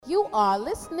You are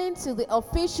listening to the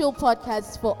official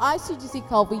podcast for ICGC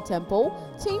Calvary Temple,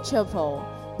 Teen Chapel.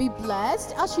 Be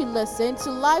blessed as you listen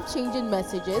to life-changing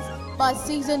messages by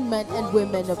seasoned men and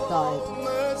women of God.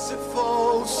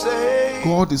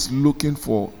 God is looking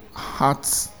for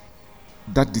hearts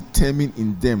that determine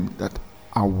in them that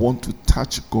I want to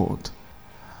touch God.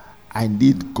 I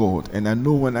need God, and I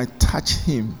know when I touch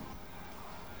Him,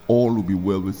 all will be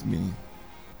well with me.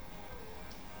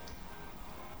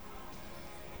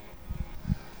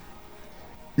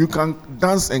 You can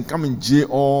dance and come and enjoy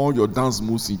all your dance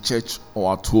moves in church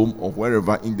or at home or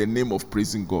wherever in the name of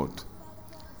praising God,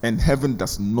 and heaven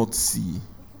does not see.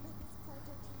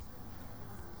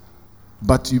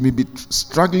 But you may be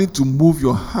struggling to move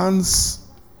your hands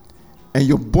and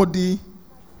your body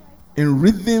in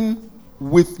rhythm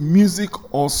with music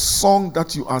or song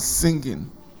that you are singing,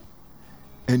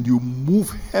 and you move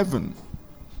heaven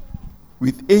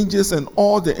with angels and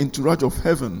all the entourage of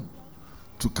heaven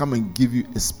to come and give you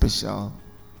a special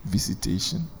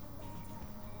visitation.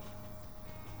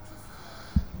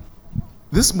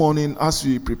 This morning, as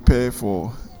we prepare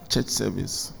for church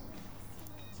service,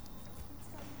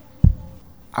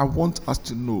 I want us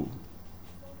to know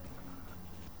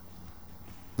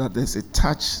that there's a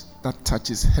touch that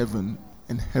touches heaven,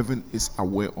 and heaven is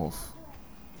aware of.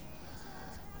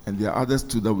 And there are others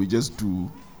too that we just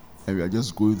do, and we are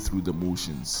just going through the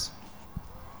motions.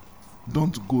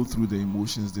 Don't go through the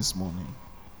emotions this morning.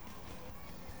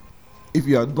 If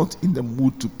you are not in the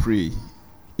mood to pray,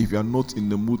 if you are not in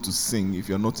the mood to sing, if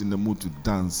you are not in the mood to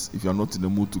dance, if you are not in the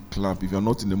mood to clap, if you are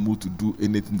not in the mood to do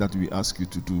anything that we ask you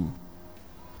to do,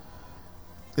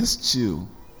 just chill.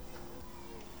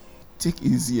 Take it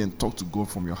easy and talk to God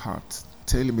from your heart.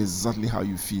 Tell Him exactly how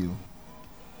you feel.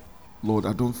 Lord,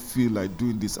 I don't feel like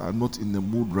doing this. I'm not in the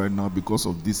mood right now because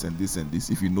of this and this and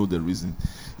this. If you know the reason.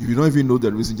 If you don't even know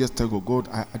the reason, just tell God,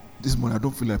 this morning I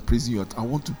don't feel like praising you. I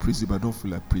want to praise you, but I don't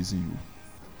feel like praising you.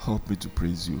 Help me to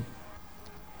praise you.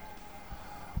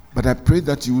 But I pray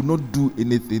that you will not do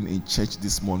anything in church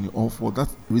this morning, or for that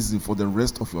reason for the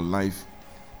rest of your life.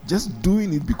 Just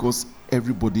doing it because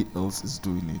everybody else is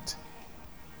doing it.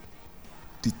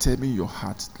 Determine your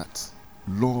heart that,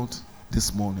 Lord,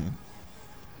 this morning,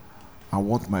 I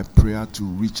want my prayer to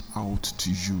reach out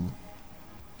to you,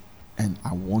 and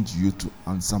I want you to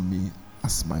answer me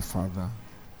as my Father.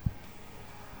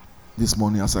 This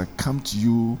morning, as I come to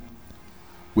you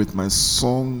with my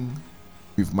song,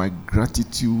 with my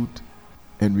gratitude,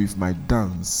 and with my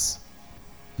dance,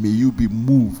 may you be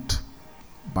moved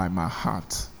by my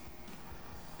heart,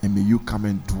 and may you come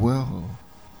and dwell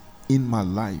in my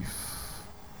life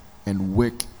and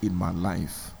work in my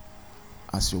life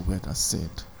as your word has said.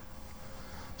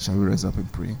 Shall we rise up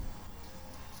and pray?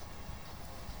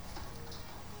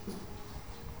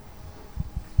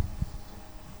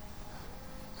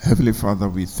 Heavenly Father,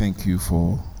 we thank you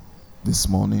for this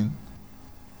morning.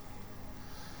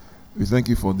 We thank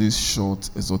you for this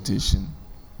short exhortation.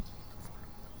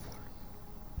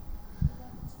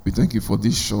 We thank you for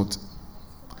this short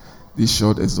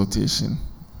exhortation.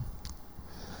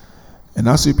 And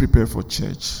as we prepare for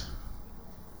church,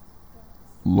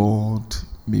 Lord,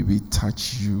 may we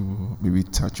touch you, may we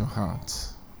touch your heart.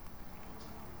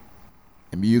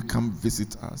 And may you come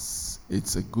visit us.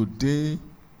 It's a good day.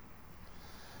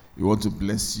 We want to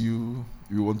bless you.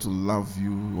 We want to love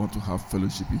you. We want to have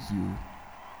fellowship with you.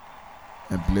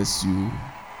 And bless you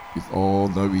with all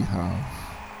that we have.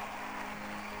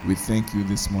 We thank you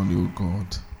this morning, O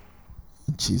God.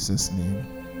 In Jesus' name,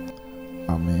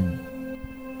 amen.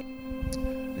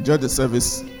 Enjoy the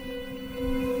service.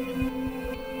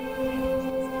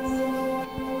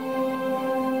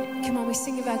 Come on, we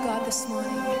sing about God this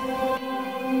morning.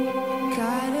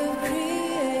 God of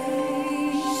creation,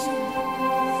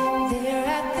 there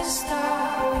at the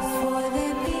start, before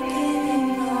the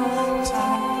beginning of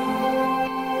time.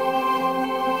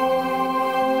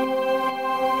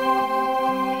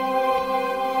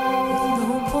 With no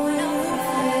point of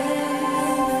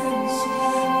reference,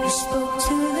 you spoke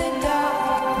to the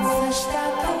dark and fleshed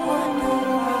out the wonder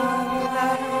of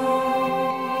life.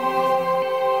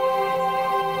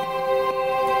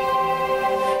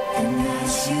 And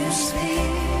as you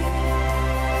speak,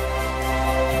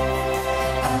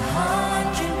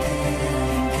 100 billion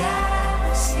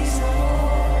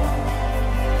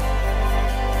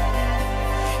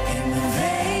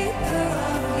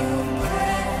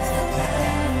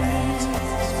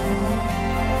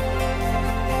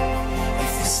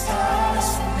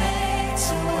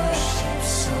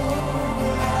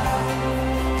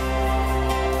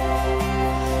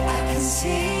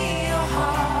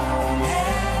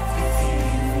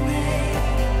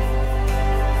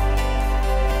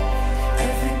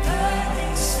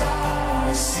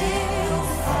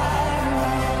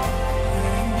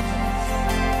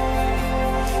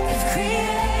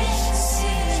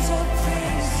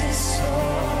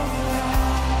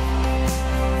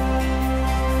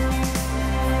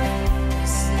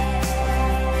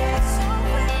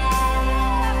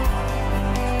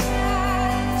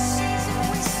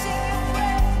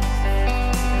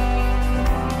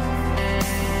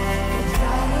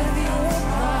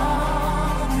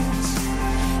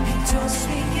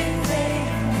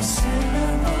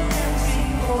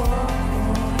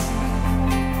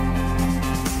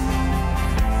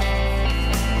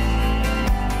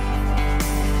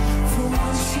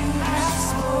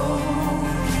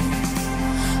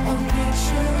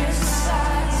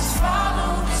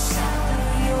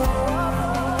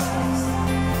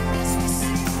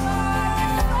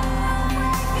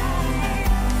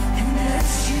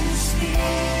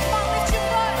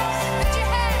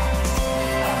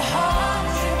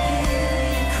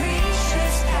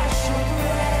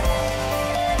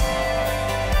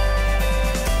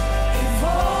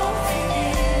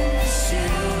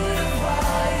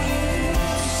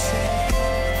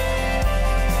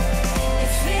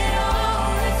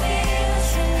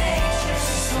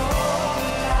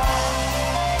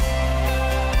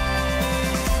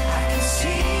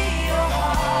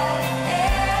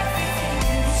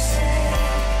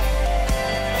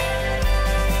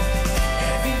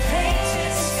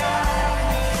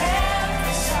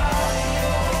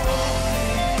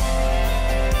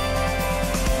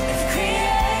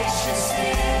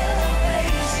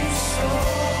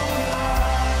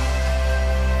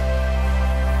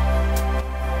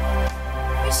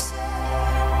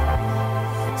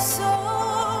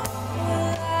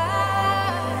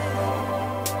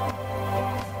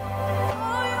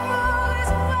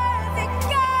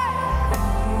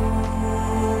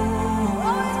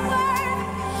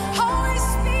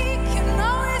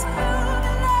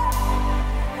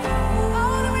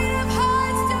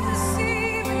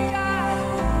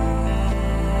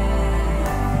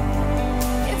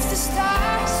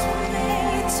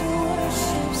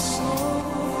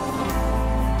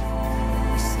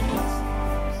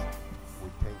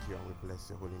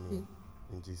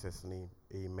name,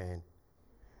 amen.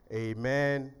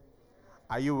 Amen.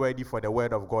 Are you ready for the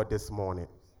word of God this morning?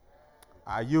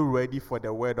 Are you ready for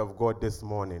the word of God this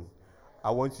morning?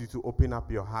 I want you to open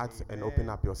up your hearts and open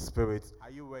up your spirit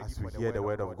as we hear the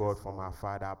word of God from our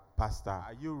father, Pastor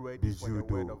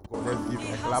Bijudo. Let's give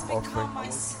a clap offering.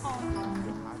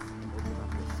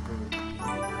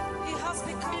 He has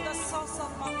become the source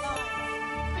of my life.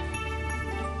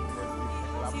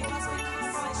 He has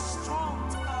become my strong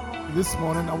tower. This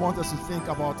morning, I want us to think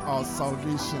about our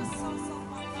salvation.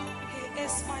 He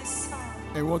is my son.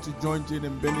 I want to join Jane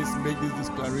and Benny to make this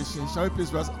declaration. Shall we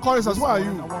please rise? Choristers, where are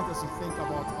you? I want us to think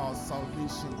about our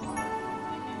salvation.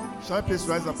 Shall we please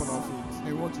rise up on our feet?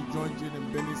 I want to join Jane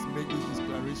and Benny to make this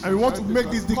declaration. And we want to make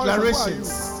these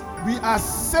declarations. We are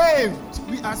saved.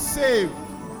 We are saved.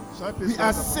 We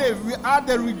are saved. We are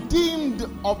the redeemed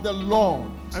of the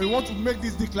Lord. And we want to make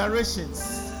these declarations.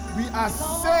 We are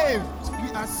saved.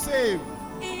 We are saved.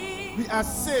 We are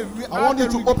saved. I want you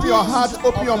to open your heart,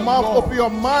 open your mouth, open your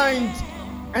mind,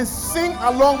 and sing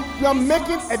along. We are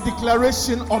making a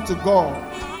declaration unto God.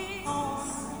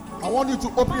 I want you to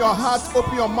open your heart,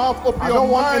 open your mouth, open your mind. I don't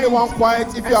want anyone quiet.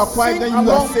 If you are quiet, then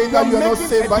you are saying that you are not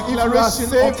saved. But if you are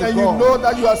saved and you know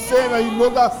that you are saved and you know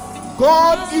that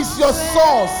God is your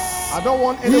source. I don't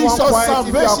want anyone quiet.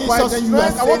 If you are quiet, then you are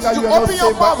saying that you are not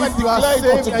saved. But if you are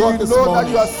saved and you know that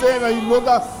you are saved and you know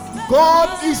that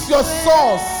God is your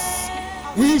source.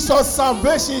 He is your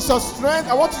salvation, He is your strength.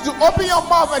 I want you to open your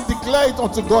mouth and declare it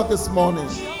unto God this morning.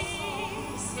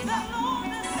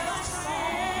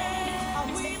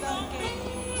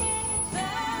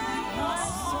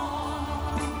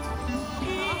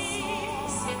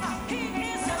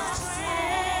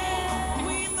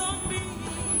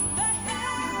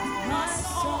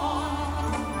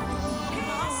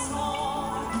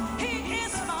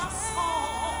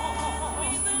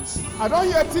 I don't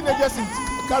hear teenagers in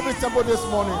Calvary Temple this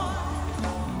morning.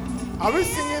 Are we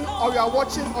singing or you are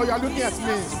watching or you are looking at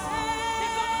me?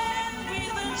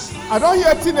 I don't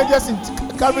hear teenagers in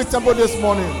Calvary Temple this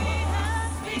morning.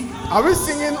 Are we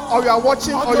singing or you are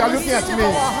watching or you are looking at me?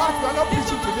 Our heart, we are not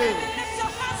preaching today.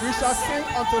 We shall sing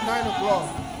until 9 o'clock.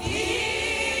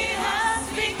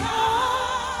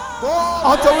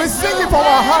 Until we sing it from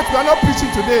our heart, we are not preaching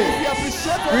today.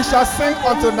 We shall sing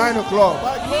until 9 o'clock.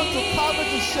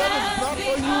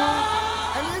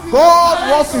 God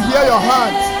wants to hear your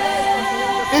heart.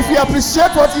 If you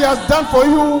appreciate what He has done for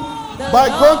you by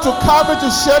going to Calvary to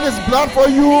shed His blood for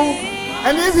you,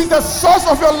 and if He's the source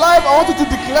of your life, I want you to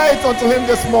declare it unto Him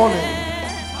this morning.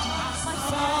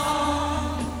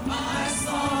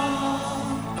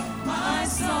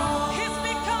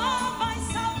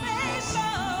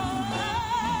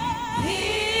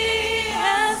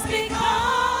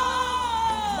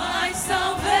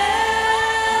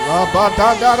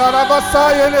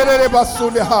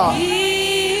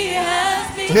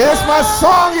 Here's my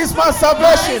song, is my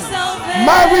salvation.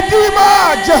 My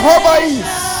Redeemer, Jehovah is.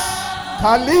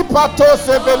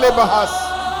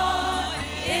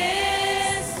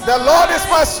 The Lord is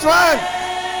my strength.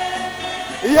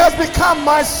 He has become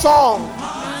my song.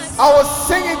 I will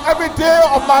sing it every day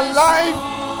of my life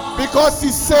because He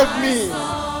saved me.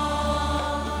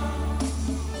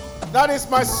 That is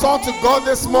my song to God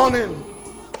this morning.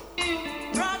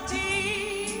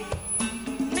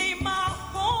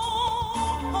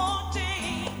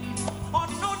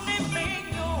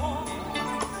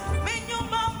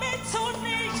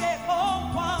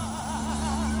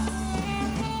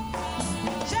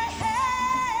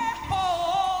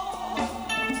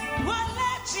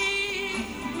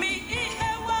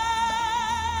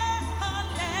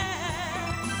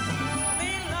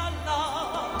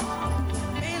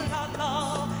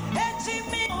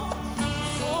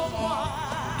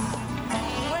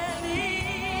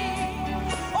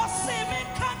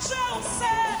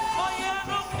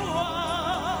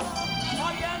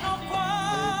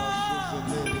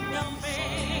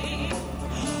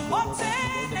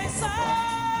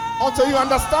 Until you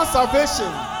understand salvation,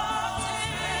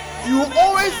 you will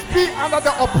always be under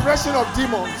the oppression of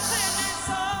demons.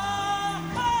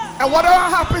 And whatever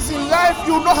happens in life,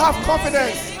 you will not have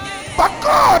confidence. But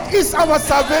God is our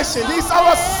salvation. He is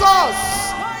our source.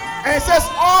 And He says,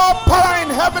 all power in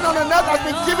heaven and on earth has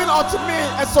been given unto me,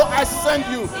 and so I send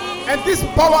you. And this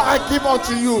power I give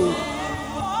unto you.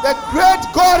 The great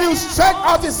God who stretched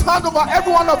out His hand over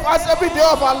every one of us every day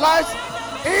of our lives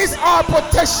is our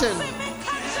protection.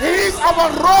 He is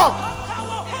our rock.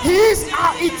 He is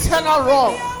our eternal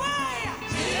rock.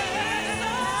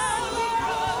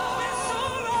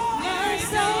 My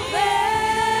salvation,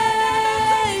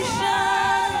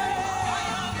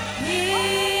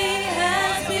 He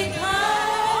has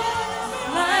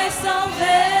become my salvation.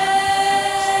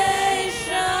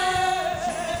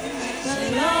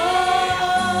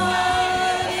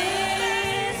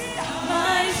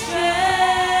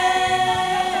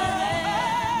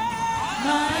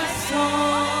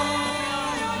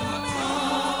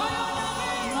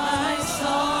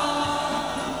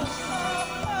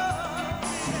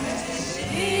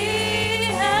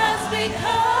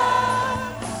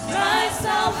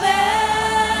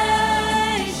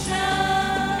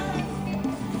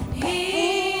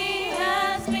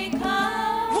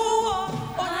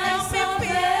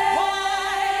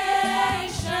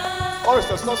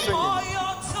 Jesus. Stop singing.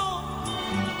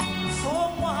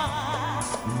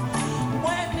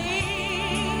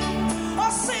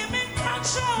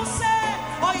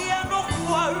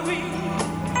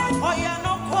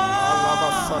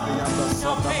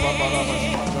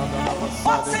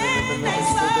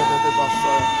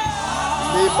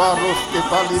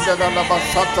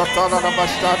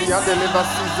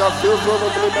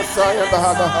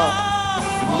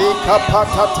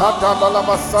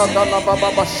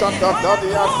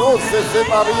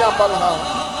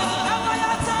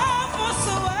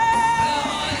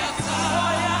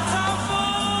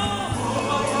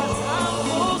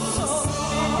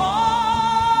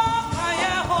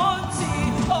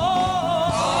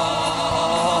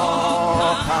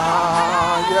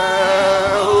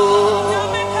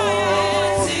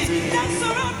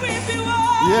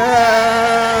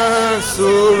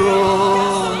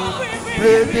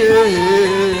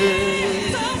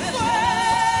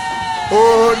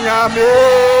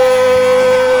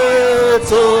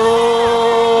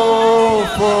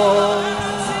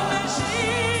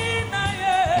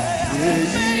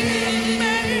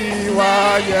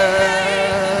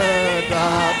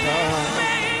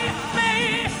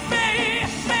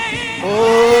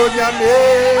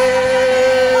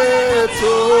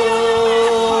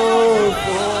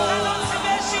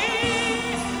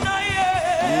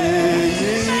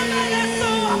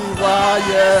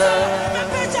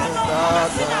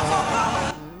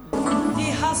 He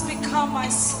has become my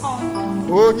son.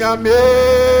 He has become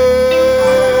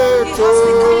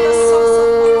the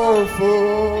source of my life.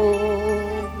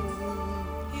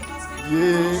 He has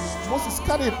become Moses,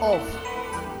 carry him off.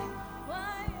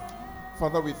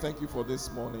 Father, we thank you for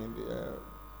this morning.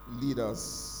 Lead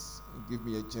us and give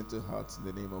me a gentle heart in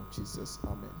the name of Jesus.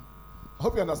 Amen. I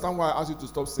hope you understand why I asked you to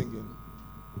stop singing.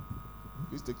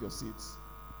 Please take your seats.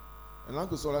 And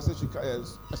Uncle Saul, I said you cut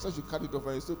it off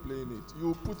and you're still playing it.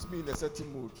 You put me in a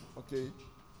certain mood, okay?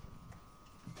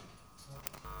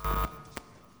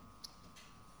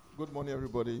 Good morning,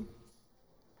 everybody.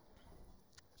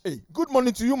 Hey, good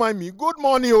morning to you, Mimi. Good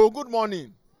morning, oh, good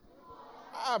morning.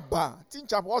 Abba, Teen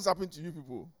Chap, what's happening to you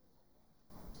people?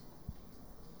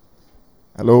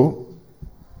 Hello?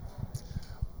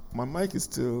 My mic is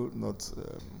still not...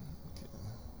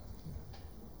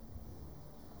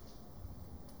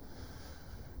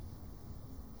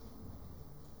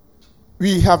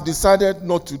 We have decided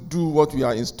not to do what we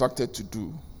are instructed to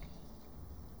do.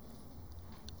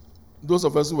 Those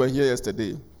of us who were here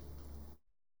yesterday.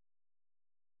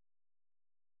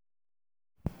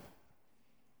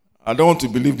 I don't want to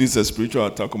believe this is a spiritual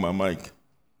attack on my mic.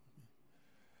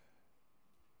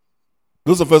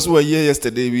 Those of us who were here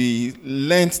yesterday, we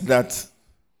learned that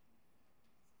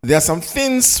there are some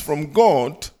things from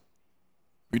God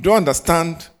we don't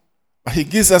understand, but He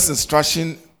gives us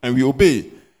instruction and we obey.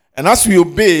 And as we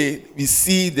obey, we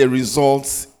see the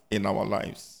results in our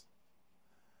lives.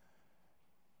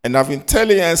 And I've been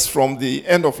telling us from the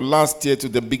end of last year to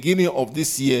the beginning of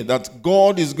this year that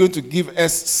God is going to give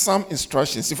us some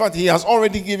instructions. In fact, He has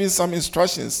already given some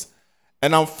instructions.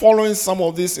 And I'm following some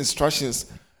of these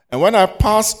instructions. And when I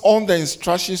pass on the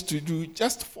instructions to you,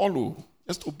 just follow,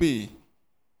 just obey.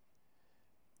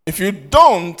 If you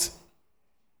don't,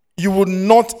 you will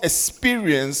not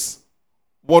experience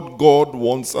what God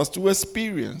wants us to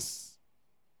experience.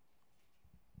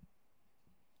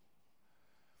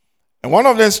 And one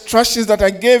of the instructions that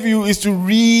I gave you is to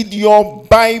read your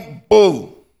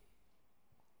Bible.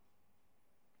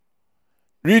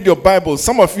 Read your Bible.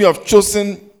 Some of you have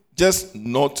chosen just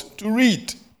not to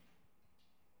read.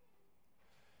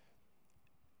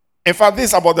 In fact,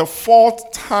 this is about the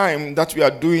 4th time that we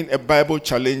are doing a Bible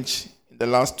challenge in the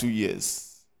last 2 years.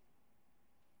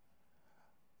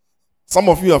 Some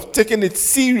of you have taken it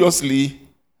seriously,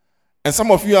 and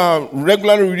some of you are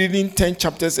regularly reading 10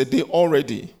 chapters a day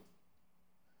already.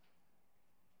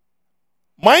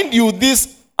 Mind you,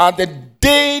 these are the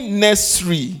day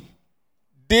nursery.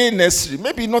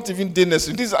 Maybe not even day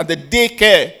nursery. These are the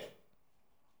daycare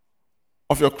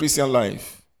of your Christian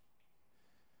life.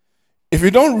 If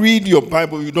you don't read your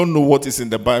Bible, you don't know what is in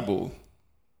the Bible.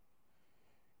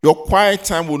 Your quiet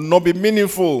time will not be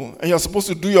meaningful. And you're supposed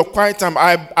to do your quiet time.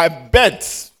 I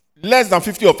bet less than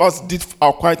 50 of us did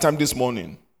our quiet time this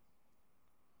morning.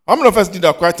 How many of us did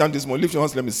our quiet time this morning? Lift your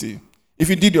hands, let me see. If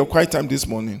you did your quiet time this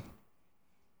morning.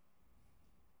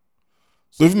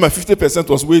 So even my 50%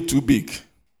 was way too big.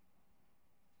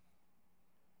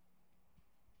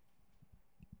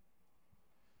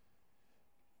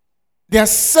 There are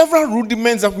several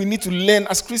rudiments that we need to learn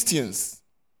as Christians.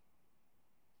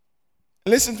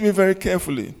 Listen to me very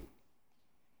carefully.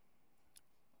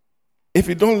 If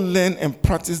you don't learn and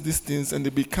practice these things and they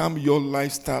become your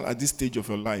lifestyle at this stage of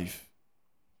your life,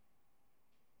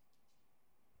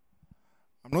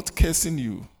 I'm not cursing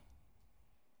you,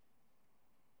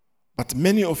 but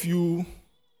many of you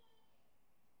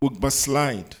will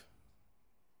backslide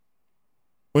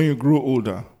when you grow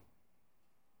older.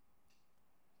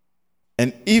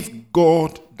 And if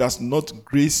God does not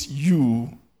grace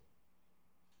you,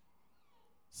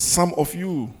 some of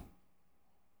you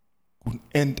could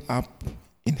end up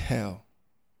in hell.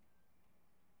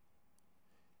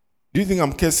 Do you think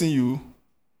I'm cursing you?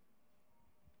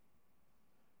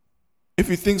 If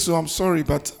you think so, I'm sorry,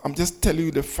 but I'm just telling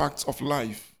you the facts of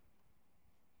life.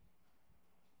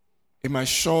 In my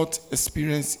short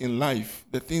experience in life,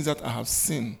 the things that I have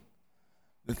seen,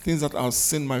 the things that I've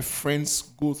seen my friends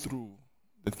go through,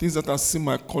 the things that I've seen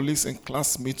my colleagues and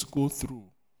classmates go through.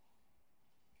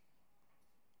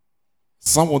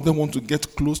 Some of them want to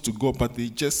get close to God, but they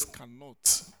just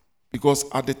cannot. Because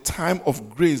at the time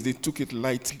of grace, they took it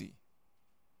lightly.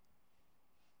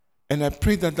 And I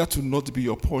pray that that will not be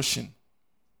your portion.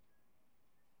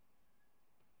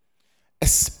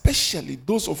 Especially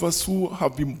those of us who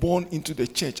have been born into the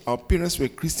church. Our parents were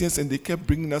Christians and they kept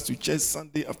bringing us to church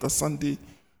Sunday after Sunday.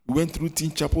 We went through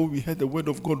Teen Chapel. We heard the word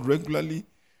of God regularly.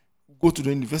 We go to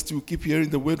the university. We keep hearing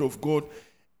the word of God.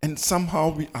 And somehow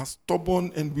we are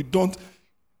stubborn and we don't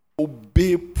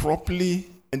obey properly.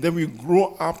 And then we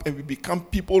grow up and we become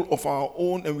people of our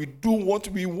own and we do what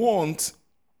we want.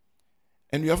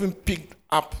 And we haven't picked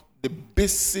up the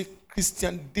basic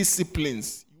Christian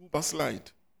disciplines. You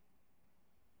backslide.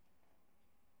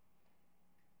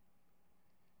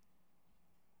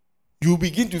 You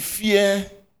begin to fear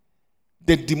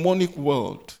the demonic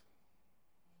world.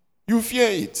 You fear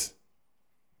it.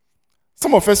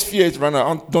 Some of us fear it right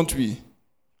now, don't we?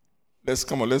 Let's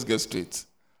get straight.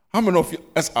 How many of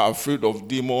us are afraid of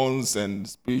demons and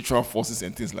spiritual forces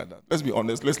and things like that? Let's be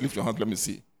honest. Let's lift your hand. Let me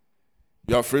see.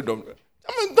 You're afraid of...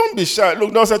 don't be shy.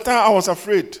 Look, there was a time I was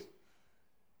afraid.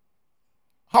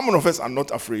 How many of us are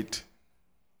not afraid?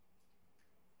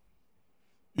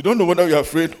 You don't know whether you're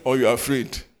afraid or you're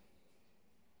afraid.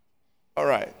 All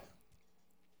right.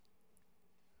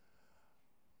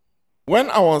 When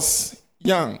I was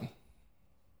young,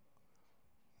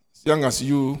 as young as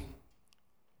you,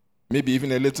 maybe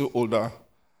even a little older,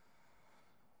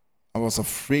 I was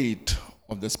afraid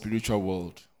of the spiritual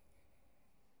world.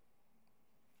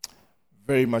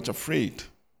 Very much afraid.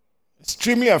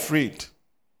 Extremely afraid.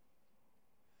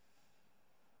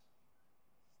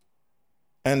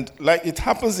 And like it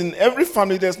happens in every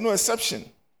family, there's no exception.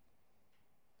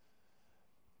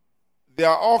 There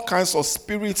are all kinds of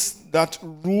spirits that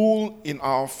rule in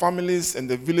our families and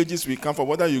the villages we come from.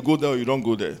 Whether you go there or you don't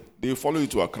go there, they will follow you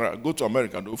to Accra. Go to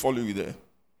America, they will follow you there.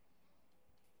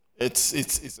 It's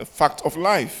a fact of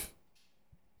life.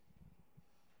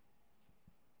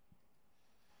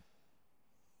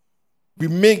 We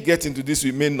may get into this,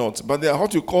 we may not, but there are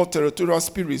what you call territorial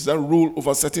spirits that rule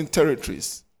over certain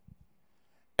territories.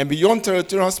 And beyond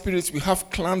territorial spirits, we have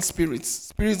clan spirits,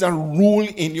 spirits that rule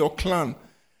in your clan.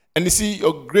 And you see,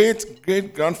 your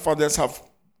great-great-grandfathers have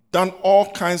done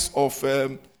all kinds of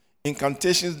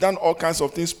incantations, done all kinds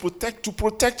of things to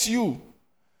protect you.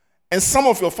 And some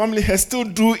of your family has still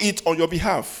do it on your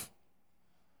behalf.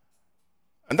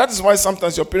 And that is why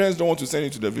sometimes your parents don't want to send you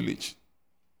to the village.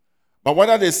 But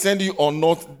whether they send you or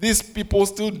not, these people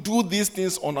still do these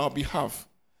things on our behalf.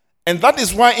 And that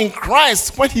is why in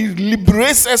Christ, when he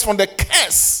liberates us from the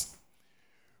curse,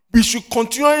 we should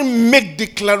continually make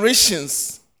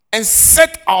declarations and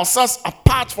set ourselves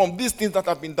apart from these things that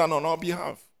have been done on our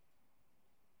behalf.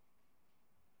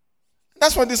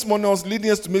 That's why this morning I was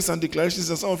leading us to make some declarations,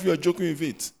 and some of you are joking with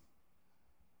it.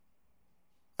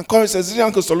 And Corey says, did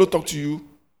Uncle Solo talk to you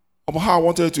about how I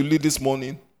wanted you to lead this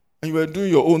morning? And you were doing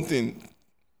your own thing.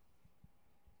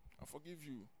 I forgive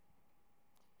you.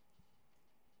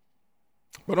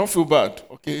 But don't feel bad,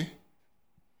 okay?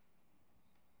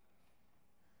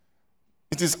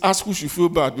 It is us who should feel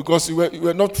bad because you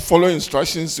were not following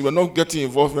instructions, you were not getting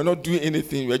involved, you were not doing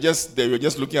anything, you were just there, you were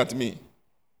just looking at me.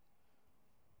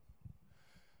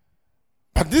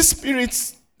 But these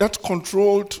spirits that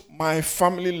controlled my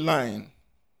family line,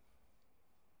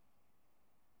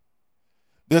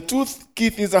 there are two key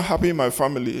things that happen in my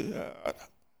family.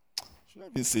 Should I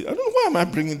even say? I don't know why am I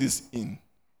bringing this in.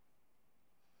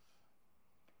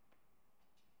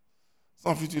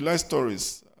 Some of you like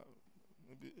stories.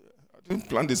 I didn't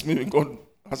plan this. Maybe God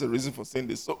has a reason for saying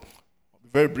this. So, I'll be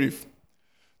very brief.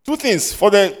 Two things. For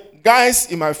the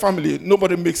guys in my family,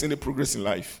 nobody makes any progress in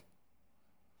life.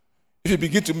 If you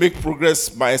begin to make progress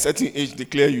by a certain age,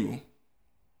 declare you.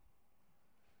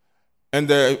 And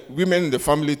the women in the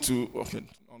family too. Okay,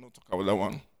 I'll not talk about that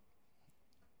one.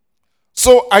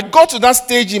 So I got to that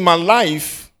stage in my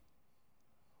life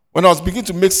when I was beginning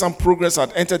to make some progress.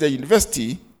 I'd entered the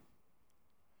university.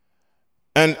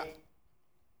 And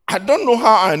I don't know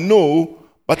how I know,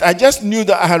 but I just knew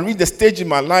that I had reached the stage in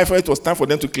my life where it was time for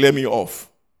them to clear me off.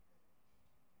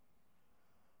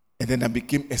 And then I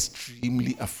became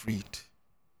extremely afraid.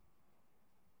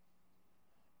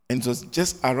 And it was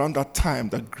just around that time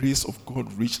that grace of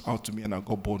God reached out to me and I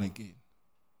got born again.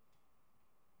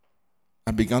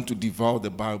 I began to devour the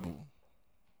Bible.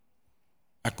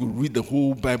 I could read the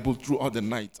whole Bible throughout the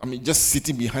night. I mean, just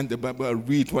sitting behind the Bible, I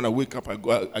read. When I wake up,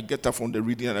 I get up from the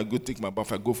reading and I go take my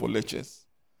bath. I go for lectures.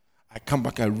 I come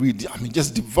back, I read. I mean,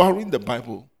 just devouring the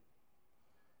Bible.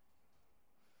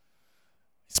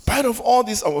 In spite of all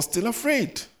this, I was still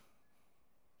afraid.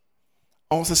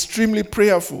 I was extremely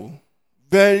prayerful.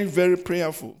 Very, very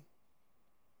prayerful.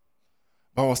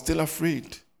 But I was still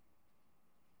afraid.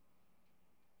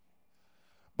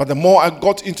 But the more I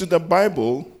got into the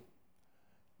Bible,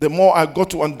 the more I got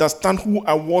to understand who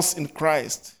I was in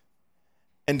Christ.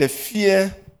 And the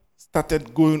fear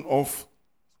started going off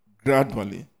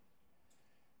gradually.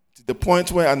 To the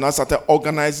point where I now started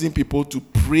organizing people to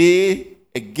pray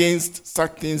against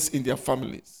such things in their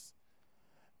families.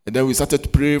 And then we started to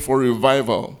pray for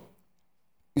revival.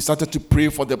 We started to pray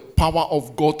for the power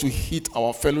of God to hit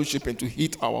our fellowship and to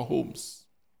hit our homes.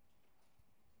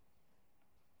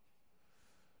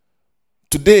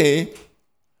 Today,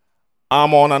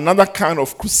 I'm on another kind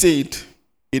of crusade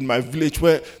in my village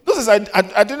where, notice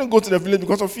I didn't go to the village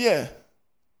because of fear.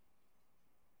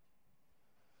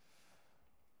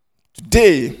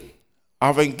 Today,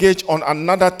 I've engaged on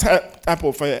another type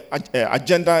of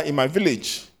agenda in my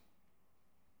village.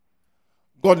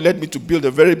 God led me to build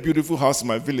a very beautiful house in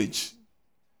my village.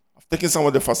 I've taken some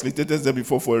of the facilitators there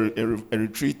before for a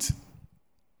retreat.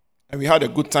 And we had a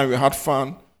good time, we had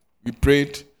fun, we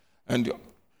prayed. And you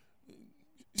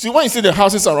see, when you see the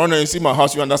houses around and you see my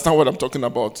house, you understand what I'm talking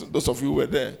about. Those of you who were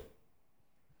there.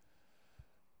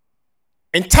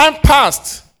 In time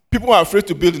past, people were afraid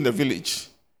to build in the village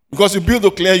because you build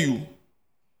to clear you.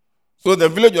 So the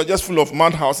village was just full of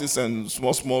mud houses and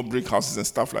small brick houses and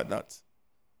stuff like that.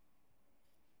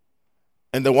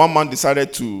 And the one man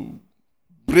decided to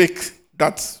break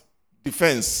that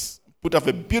defense, put up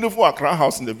a beautiful Accra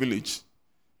house in the village.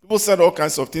 People said all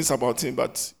kinds of things about him,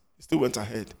 but he still went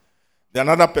ahead. Then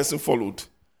another person followed,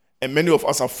 and many of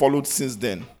us have followed since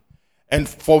then. And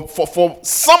for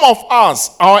some of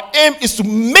us, our aim is to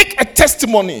make a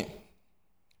testimony,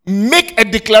 make a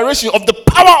declaration of the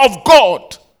power of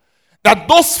God, that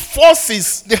those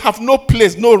forces, they have no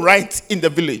place, no right in the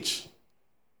village.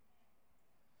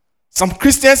 Some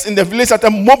Christians in the village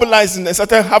started mobilizing and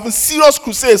started having serious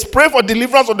crusades, pray for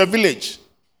deliverance of the village.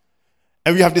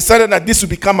 And we have decided that this will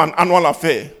become an annual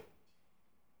affair.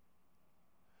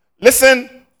 Listen,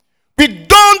 we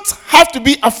don't have to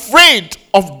be afraid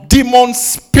of demon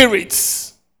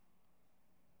spirits.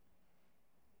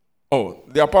 Oh,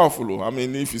 they are powerful. I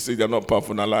mean, if you say they're not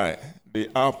powerful, I lie. They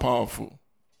are powerful.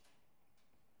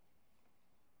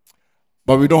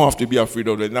 But we don't have to be afraid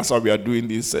of them. That's why we are doing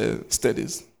these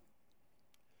studies.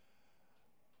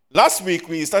 Last week,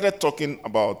 we started talking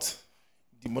about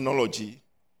demonology.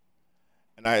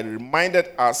 And I reminded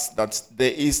us that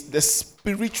there is the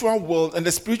spiritual world, and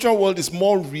the spiritual world is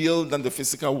more real than the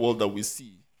physical world that we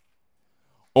see.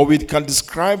 Or we can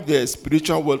describe the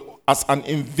spiritual world as an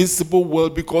invisible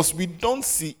world because we don't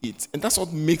see it. And that's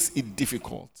what makes it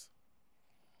difficult.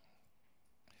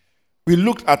 We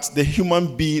looked at the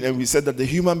human being and we said that the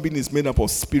human being is made up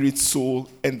of spirit, soul,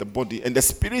 and the body. And the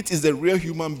spirit is the real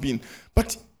human being.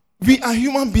 But we are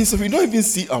human beings, so we don't even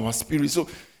see our spirit. So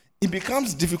it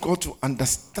becomes difficult to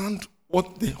understand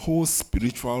what the whole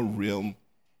spiritual realm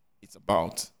is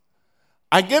about.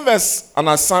 I gave us an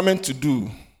assignment to do.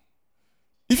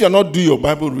 If you're not doing your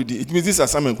Bible reading, it means this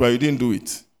assignment, you didn't do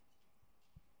it.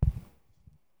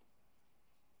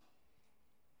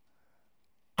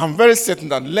 I'm very certain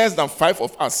that less than 5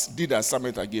 of us did the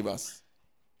assignment I gave us.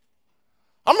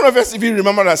 How many of us even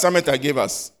remember the assignment I gave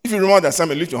us? If you remember the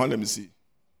assignment, lift your hand, let me see.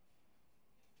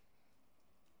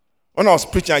 When I was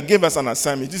preaching, I gave us an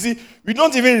assignment. You see, we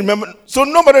don't even remember. So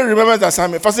nobody remembers the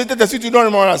assignment. Facilitators, you don't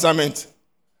remember the assignment.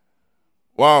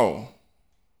 Wow.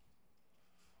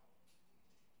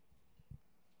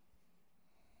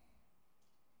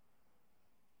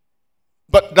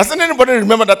 But doesn't anybody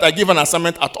remember that I gave an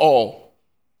assignment at all?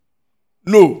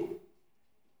 No.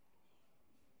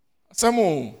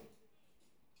 Samuel,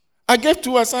 I gave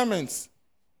 2 assignments.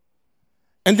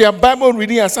 And they are Bible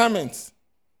reading assignments.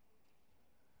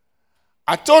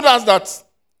 I told us that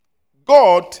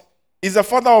God is the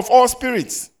Father of all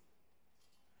spirits.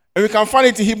 And we can find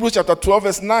it in Hebrews chapter 12,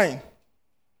 verse 9.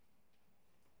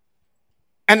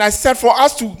 And I said for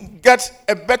us to get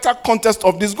a better context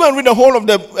of this, go and read the whole of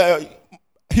the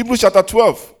Hebrews chapter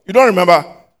 12. You don't remember?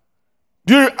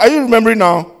 Are you remembering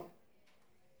now?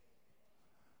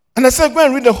 And I said, go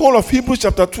and read the whole of Hebrews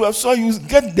chapter 12 so you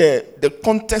get the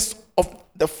context of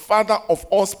the Father of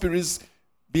all spirits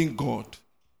being God.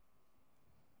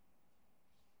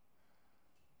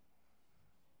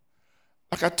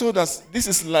 Like I told us, this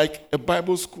is like a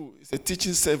Bible school. It's a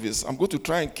teaching service. I'm going to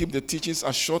try and keep the teachings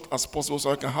as short as possible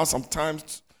so I can have some time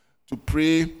to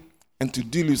pray and to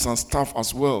deal with some stuff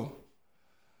as well.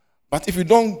 But if you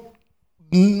don't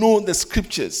know the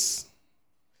scriptures,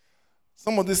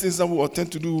 some of these things that we will tend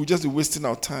to do, we'll just be wasting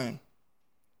our time.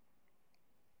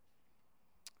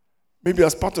 Maybe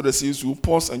as part of the series, we'll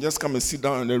pause and just come and sit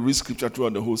down and then read scripture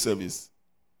throughout the whole service.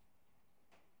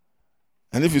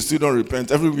 And if you still don't repent,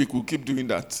 every week we'll keep doing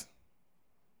that.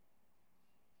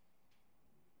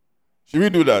 Should we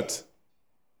do that?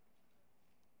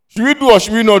 Should we do or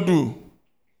should we not do?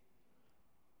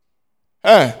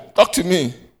 Hey, talk to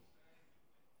me.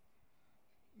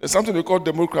 There's something we call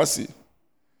democracy.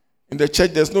 In the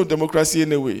church, there's no democracy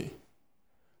anyway.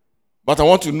 But I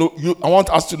want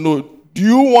us to know, do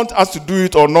you want us to do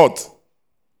it or not?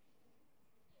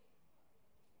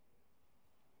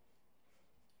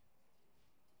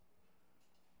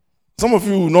 Some of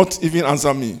you will not even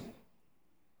answer me.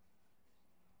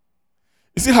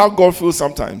 You see how God feels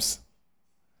sometimes?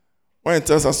 When He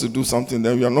tells us to do something,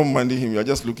 then we are not minding Him, we are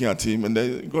just looking at Him, and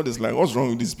then God is like, what's wrong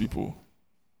with these people?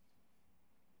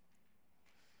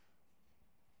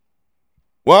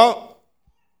 Well,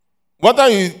 whether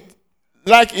you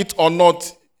like it or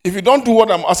not, if you don't do what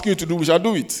I'm asking you to do, we shall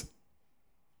do it.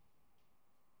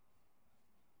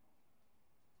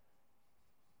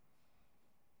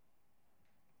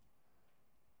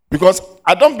 Because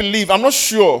I don't believe, I'm not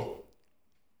sure.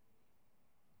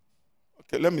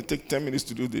 Okay, let me take 10 minutes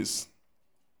to do this.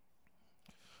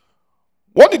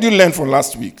 What did you learn from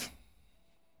last week?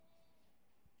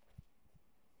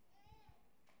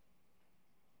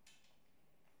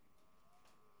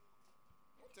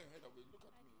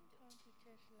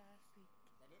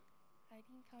 I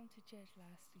didn't come to church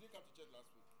last week. You didn't come to church last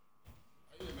week?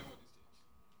 Are you a member of this church?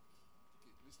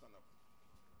 Okay, please stand up.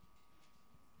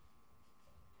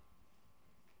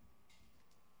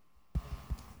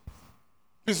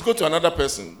 Please go to another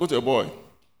person. Go to a boy.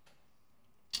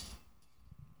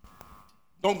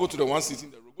 Don't go to the one sitting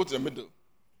in the row. Go to the middle.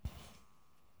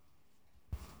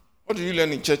 What did you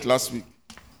learn in church last week?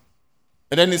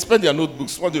 And then inspect their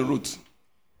notebooks. What they wrote.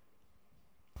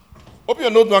 Open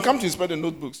your notebook and come to inspect the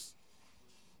notebooks.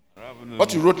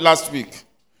 What you wrote last week.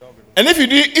 And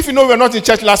if you know we were not in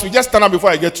church last week, just stand up before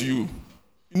I get to you.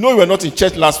 You know we were not in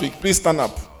church last week, please stand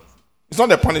up. It's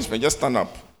not a punishment, just stand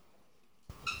up.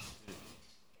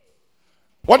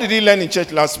 What did he learn in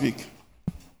church last week?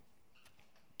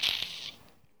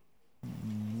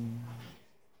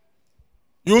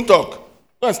 You won't talk.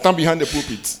 Go and stand behind the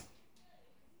pulpit.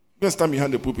 Go and stand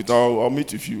behind the pulpit. I'll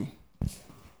meet with you.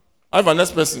 I have a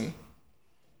next person.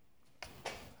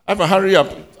 I have a hurry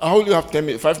up. I only have 10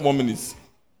 minutes, 5 more minutes.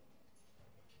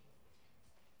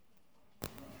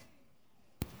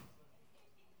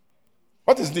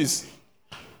 What is this?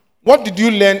 What did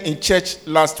you learn in church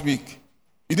last week?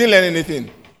 You didn't learn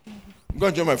anything. I'm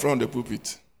going to join my friend on the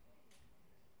pulpit.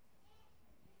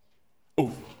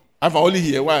 Oh, I'm only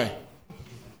here. Why?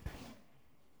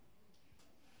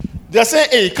 They're saying,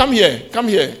 hey, come here, come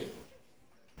here.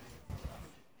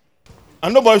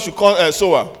 And nobody should call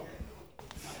Soa.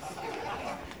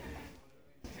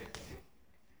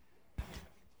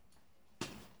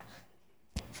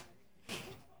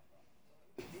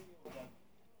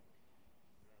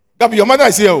 Gabi, your mother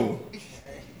is here. Where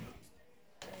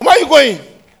are you going?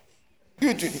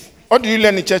 What did you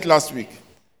learn in church last week?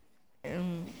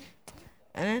 And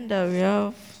then we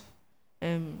have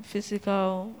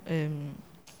physical.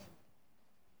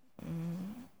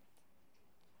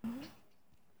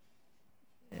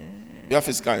 You have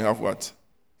physical, you have what?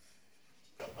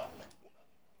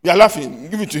 You are laughing.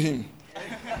 Give it to him.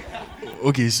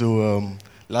 Okay, so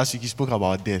last week you spoke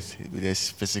about death.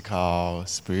 There's physical,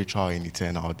 spiritual, and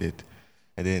eternal death.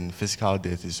 And then physical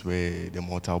death is where the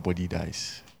mortal body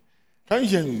dies. Can you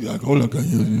hear me? Like, all I can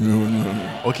hear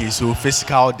you. Okay, so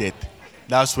physical death,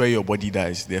 that's where your body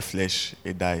dies, the flesh,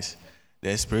 it dies.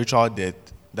 Then spiritual death,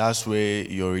 that's where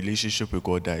your relationship with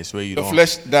God dies. Where you Your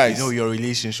flesh dies. You know, your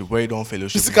relationship, where you don't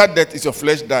fellowship. Physical death is your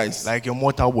flesh dies. Like your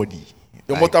mortal body.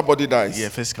 Your mortal body dies. Yeah,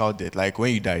 physical death. Like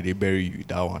when you die, they bury you,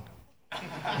 that one.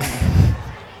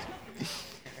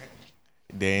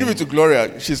 Then Give it to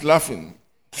Gloria. She's laughing.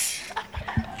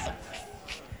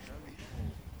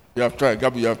 You have tried.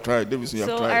 Gabby, you have tried. Davidson, you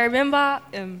have So I tried. remember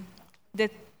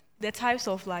the types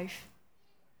of life.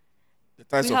 The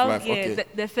types We of have life. Okay.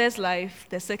 the first life,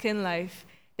 the second life,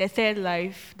 the third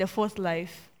life, the fourth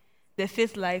life, the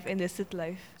fifth life, and the sixth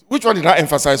life. Which one did I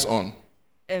emphasize on?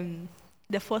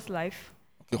 The fourth life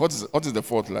Okay, what is the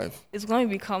fourth life? is going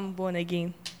to become born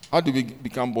again How do we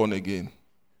become born again?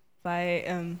 by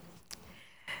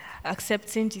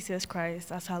accepting Jesus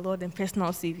Christ as our Lord and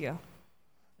personal Savior.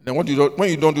 Then when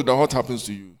you don't do that, what happens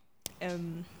to you?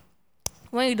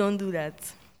 When you don't do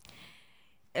that,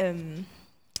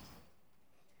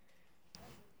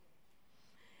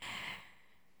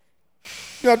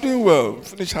 You are doing well.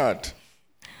 Finish hard.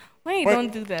 when you Why-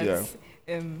 don't do that,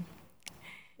 yeah.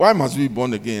 Why must we be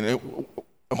born again?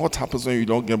 What happens when you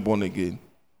don't get born again?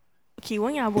 okay,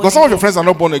 when you are born Because some of your again, friends are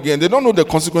not born again. They don't know the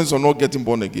consequences of not getting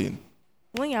born again.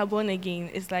 when you are born again,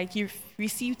 it's like you've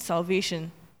received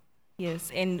salvation.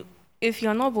 Yes, and if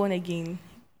you're not born again,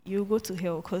 you go to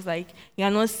hell because like you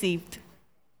are not saved.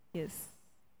 Yes.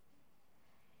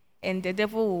 And the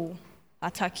devil will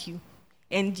attack you,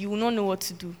 and you will not know what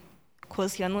to do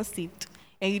because you are not saved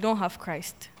and you don't have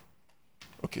Christ.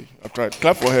 Okay, I've tried.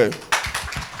 Clap for her.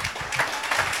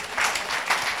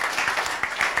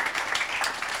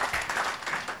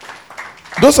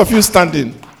 Those of you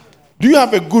standing, do you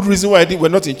have a good reason why we're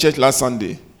not in church last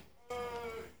Sunday?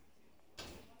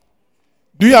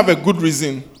 Do you have a good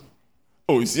reason?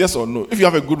 Oh, it's yes or no. If you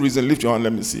have a good reason, lift your hand,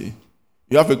 let me see.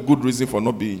 You have a good reason for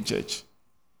not being in church.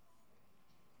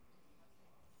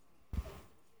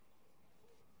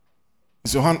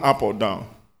 Is your hand up or down?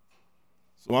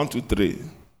 So 1, 2, 3,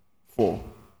 4.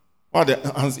 Why are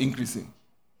the hands increasing?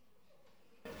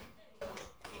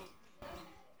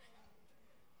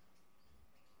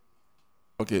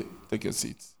 Okay, take your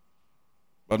seat.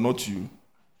 But not you.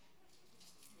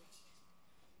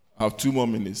 I have 2 more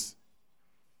minutes.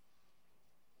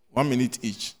 1 minute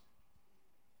each.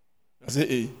 I say,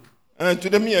 hey. And to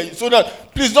them here, so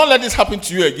that please don't let this happen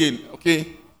to you again, okay?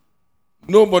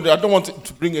 Nobody, I don't want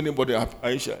to bring anybody up.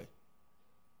 Are you sure?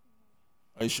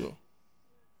 Are you sure?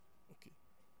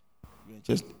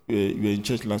 Okay. You were in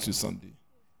church last week Sunday.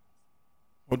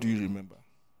 What do you remember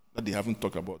that they haven't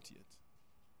talked about yet?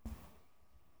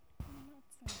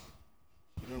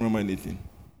 You don't remember anything?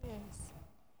 Yes.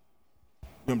 You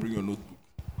don't bring your notebook.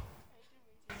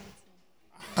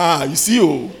 You see,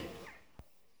 oh.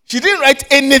 She didn't write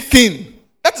anything.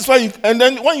 That is why you, and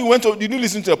then when you went to, did you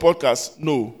listen to a podcast?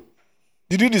 No.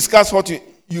 Did you discuss what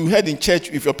you heard in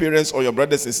church with your parents or your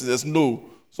brothers and sisters? No.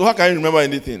 So how can you remember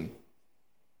anything?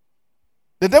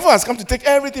 The devil has come to take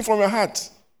everything from your heart.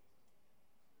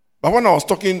 But when I was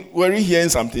talking, were you hearing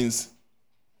some things?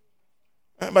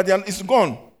 But it's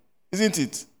gone, isn't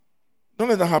it? Don't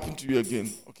let that happen to you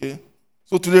again, okay?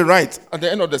 So today, right, at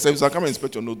the end of the service, I'll come and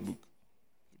inspect your notebook.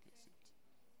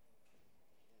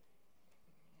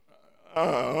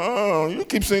 You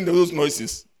keep saying those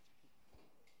noises.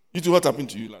 You two, what happened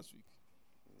to you last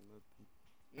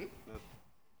week?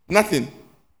 Nothing.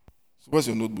 So where's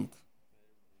your notebook?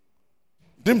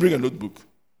 You didn't bring a notebook.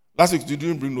 Last week, you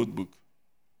didn't bring notebook.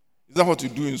 Is that what you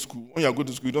do in school? When you go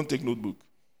to school, you don't take notebook.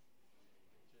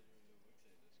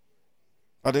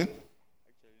 Pardon?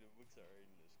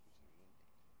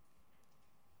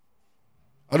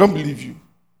 I don't believe you.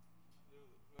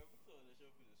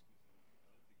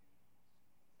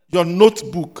 Your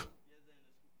notebook.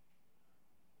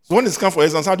 So when it's come for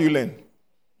exams, how do you learn?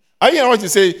 Are you hearing what he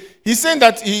say? He's saying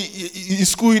that in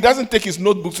school, he doesn't take his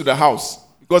notebook to the house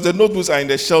because the notebooks are in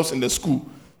the shelves in the school.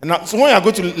 And now, so when you are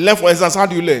going to learn for exams, how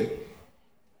do you learn?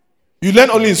 You learn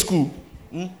only in school.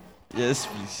 Yes,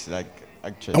 please. Like,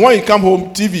 actually. And when you come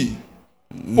home, TV,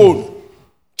 phone,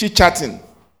 chit-chatting.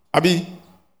 Abi?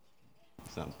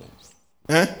 Sometimes.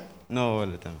 Eh? No, all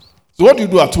the times. So what do you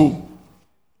do at home?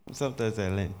 Sometimes I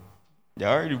learn. There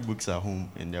are already books at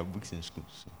home and there are books in school.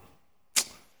 So.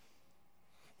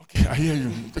 Okay, I hear you.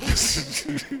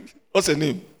 What's your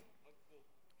name?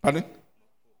 Pardon?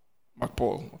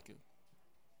 McPaul. Okay.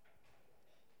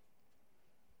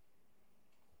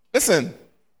 Listen.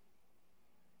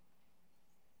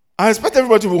 I expect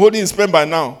everybody to be holding his pen by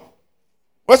now.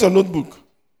 Where's your notebook?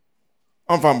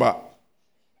 I'm from back.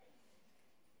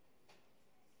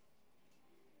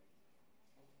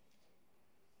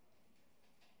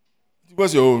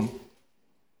 Where's your own?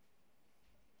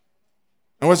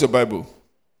 And where's your Bible?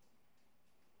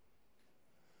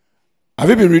 Have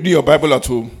you been reading your Bible at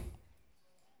home?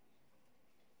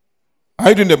 Are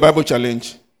you doing the Bible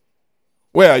challenge?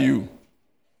 Where are you?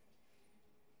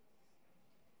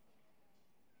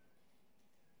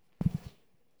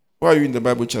 Why are you in the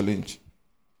Bible challenge?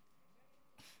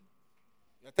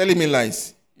 You're telling me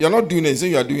lies. You're not doing it, so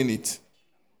you are doing it.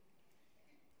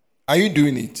 Are you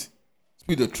doing it?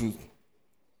 Speak the truth.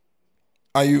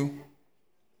 Are you?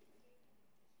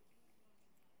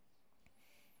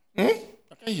 I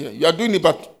can't hear. You are doing it,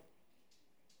 but come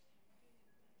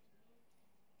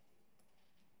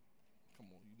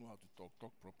on, you know how to talk.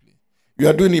 Talk properly. You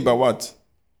are doing it, but what?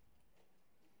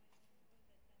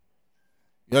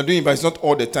 You are doing it, but it's not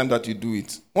all the time that you do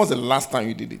it. When was the last time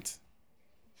you did it?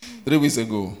 3 weeks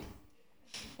ago.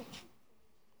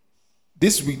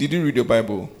 This week, did you read your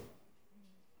Bible?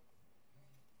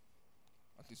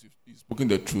 At least you've spoken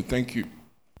the truth. Thank you.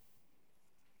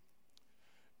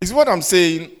 It's what I'm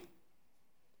saying.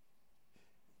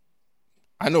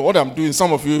 I know what I'm doing.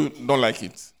 Some of you don't like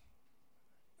it.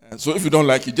 And so if you don't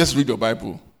like it, just read your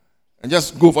Bible and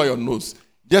just go over your notes.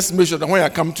 Just make sure that when I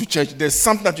come to church, there's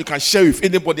something that you can share with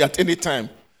anybody at any time.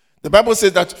 The Bible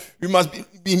says that you must be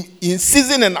in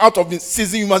season and out of the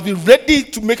season. You must be ready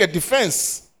to make a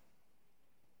defense.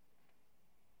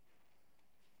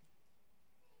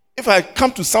 If I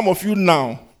come to some of you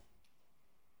now,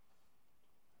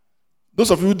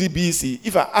 those of you who did BEC,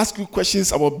 if I ask you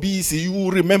questions about BEC, you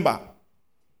will remember.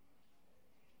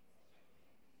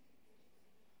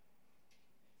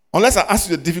 Unless I ask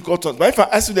you the difficult ones. But if I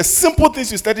ask you the simple things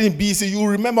you studied in BEC, you will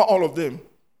remember all of them.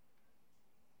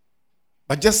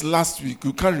 But just last week,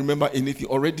 you can't remember anything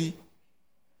already.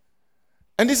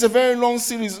 And this is a very long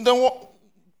series. Then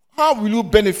how will you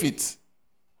benefit?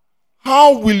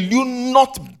 How will you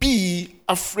not be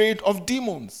afraid of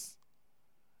demons?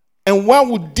 And why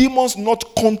would demons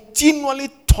not continually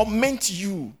torment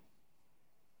you?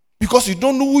 Because you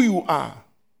don't know who you are.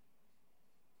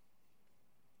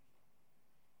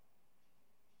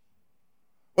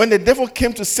 When the devil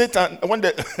came to Satan, when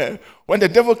the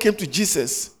devil came to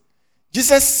Jesus,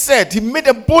 Jesus said, he made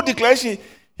a bold declaration,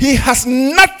 he has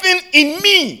nothing in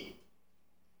me.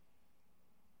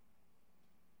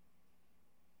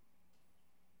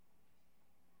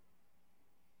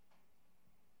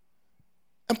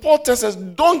 And Paul tells us,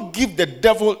 don't give the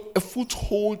devil a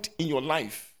foothold in your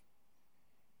life.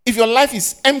 If your life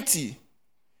is empty,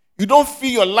 you don't fill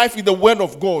your life with the word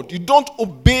of God. You don't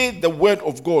obey the word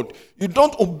of God. You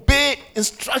don't obey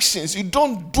instructions. You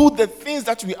don't do the things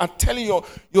that we are telling you.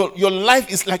 Your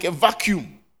life is like a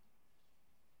vacuum.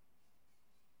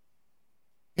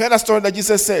 You heard a story that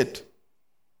Jesus said.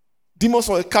 Demons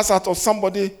were cast out of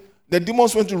somebody. The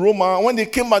demons went to Roma. And when they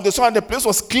came back, they saw the place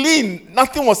was clean.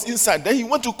 Nothing was inside. Then he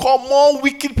went to call more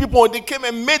wicked people. They came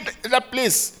and made that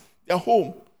place their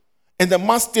home. And the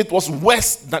man's state was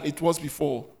worse than it was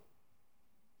before.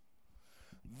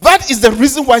 That is the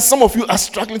reason why some of you are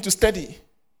struggling to study.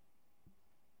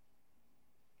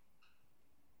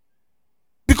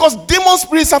 Because demon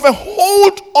spirits have a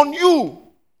hold on you.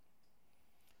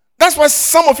 That's why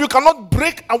some of you cannot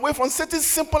break away from certain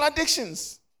simple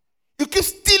addictions. You keep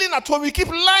stealing at home, you keep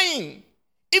lying.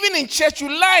 Even in church, you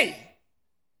lie.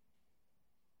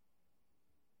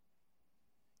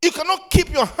 You cannot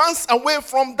keep your hands away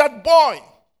from that boy.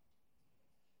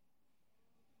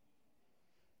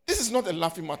 This is not a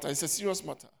laughing matter, it's a serious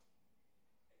matter.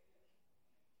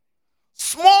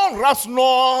 Small raps,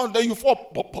 no, then you fall,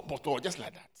 just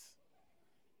like that.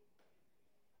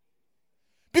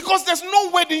 Because there's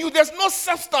no word in you, there's no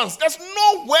substance, there's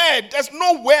no word,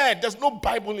 there's no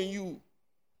Bible in you.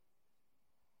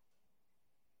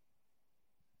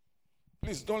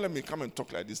 Please don't let me come and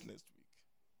talk like this next week.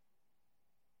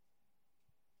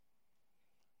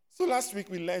 So last week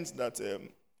we learned that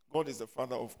God is the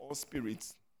Father of all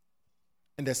spirits.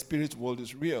 And the spirit world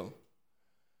is real.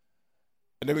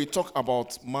 And then we talk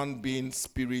about man being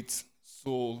spirit,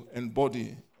 soul, and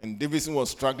body. And Davidson was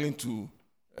struggling to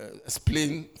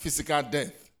explain physical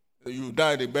death. You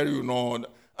die, they bury you. No.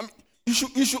 I mean,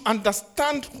 you should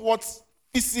understand what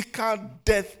physical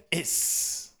death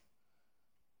is.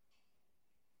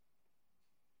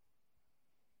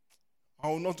 I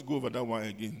will not go over that one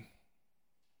again.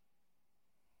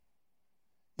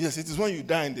 Yes, it is when you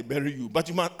die and they bury you. But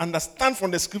you must understand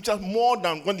from the scriptures more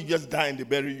than when you just die and they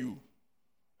bury you.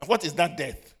 And what is that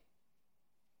death?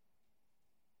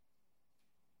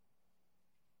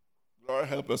 Lord,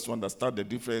 help us to understand the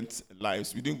different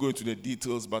lives. We didn't go into the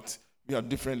details, but we have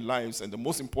different lives. And the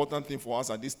most important thing for us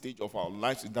at this stage of our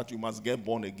lives is that you must get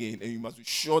born again. And you must be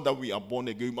sure that we are born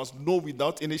again. You must know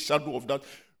without any shadow of doubt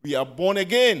we are born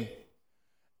again.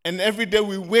 And every day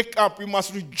we wake up, we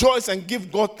must rejoice and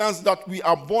give God thanks that we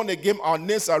are born again. Our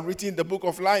names are written in the book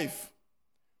of life.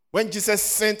 When Jesus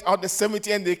sent out the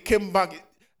 70 and they came back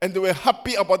and they were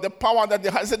happy about the power that they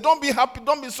had, he said, don't be happy,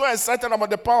 don't be so excited about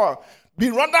the power. Be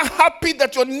rather happy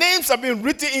that your names have been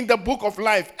written in the book of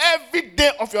life. Every day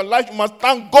of your life, you must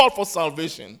thank God for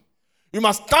salvation. You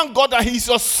must thank God that He is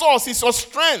your source, He is your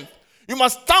strength. You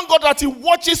must thank God that He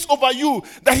watches over you,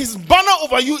 that His banner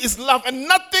over you is love, and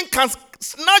nothing can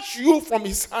snatch you from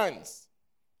His hands.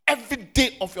 Every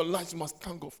day of your life, you must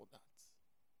thank God for that.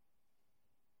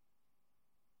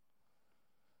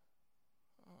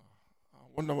 I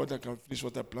wonder whether I can finish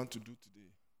what I plan to do today.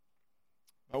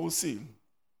 I will see.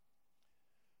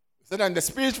 So that in the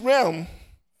spirit realm,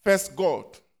 first God.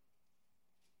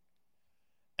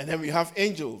 And then we have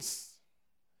angels.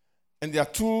 And there are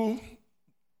two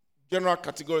general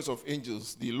categories of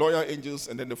angels, the loyal angels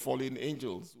and then the fallen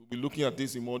angels. We'll be looking at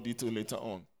this in more detail later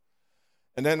on.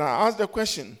 And then I asked the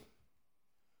question,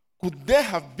 could there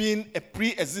have been a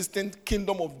pre-existent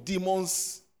kingdom of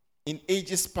demons in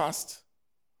ages past?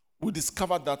 We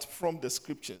discovered that from the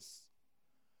scriptures.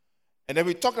 And then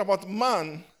we talked about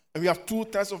man, and we have two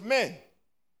types of men.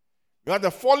 We have the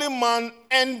fallen man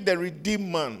and the redeemed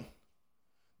man.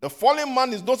 The fallen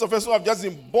man is those of us who have just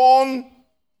been born.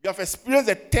 We have experienced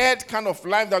the third kind of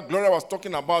life that Gloria was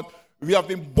talking about. We have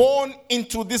been born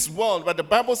into this world, but the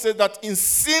Bible says that in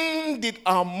sin did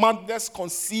our mothers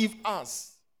conceive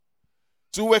us.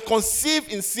 So we were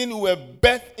conceived in sin, we were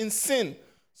birthed in sin.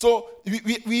 So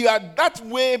we are that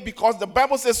way because the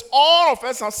Bible says all of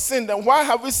us have sinned. And why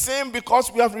have we sinned?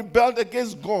 Because we have rebelled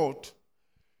against God.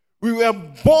 We were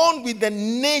born with the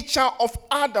nature of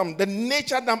Adam, the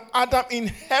nature that Adam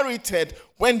inherited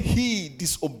when he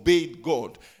disobeyed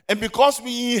God. And because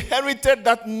we inherited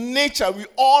that nature, we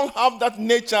all have that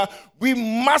nature, we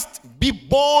must be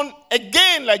born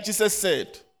again, like Jesus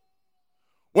said.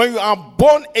 When you are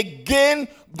born again,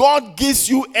 God gives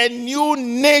you a new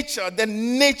nature, the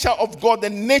nature of God, the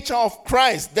nature of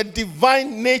Christ, the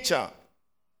divine nature.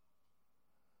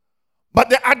 But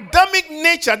the Adamic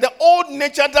nature, the old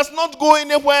nature, does not go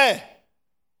anywhere.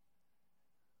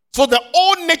 So the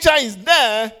old nature is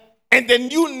there, and the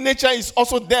new nature is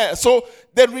also there. So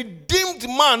the redeemed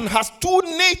man has two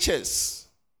natures.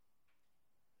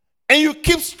 And you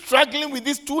keep struggling with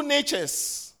these two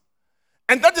natures.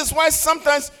 And that is why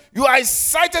sometimes you are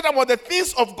excited about the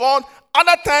things of God.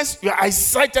 Other times you are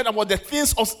excited about the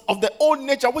things of the old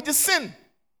nature, which is sin.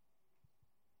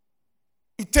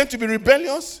 You tend to be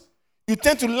rebellious. You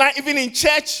tend to lie even in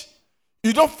church.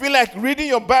 You don't feel like reading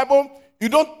your Bible. You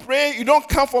don't pray. You don't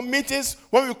come for meetings.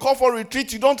 When we call for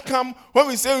retreat, you don't come. When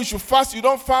we say you should fast, you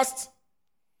don't fast.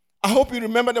 I hope you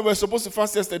remember that we were supposed to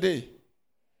fast yesterday.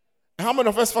 And how many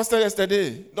of us fasted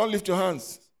yesterday? Don't lift your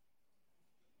hands.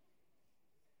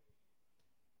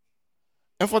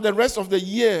 And for the rest of the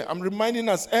year, I'm reminding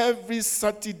us every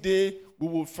Saturday we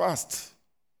will fast.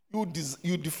 You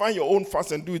define your own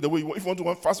fast and do it the way you want. If you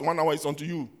want to fast 1 hour, it's on to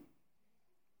you.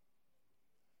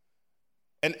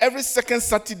 And every second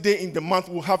Saturday in the month,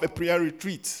 we'll have a prayer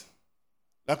retreat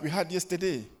like we had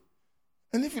yesterday.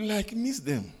 And if you like, miss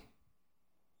them.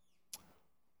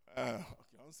 Okay,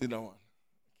 I'll say that one. Okay.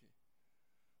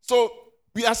 So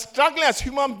we are struggling as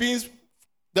human beings,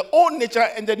 the old nature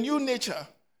and the new nature.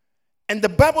 And the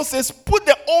Bible says, put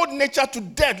the old nature to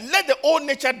death. Let the old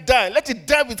nature die. Let it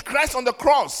die with Christ on the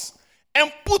cross. And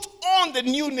put on the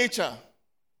new nature.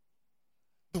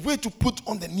 The way to put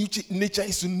on the new nature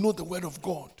is to know the word of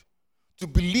God. To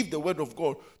believe the word of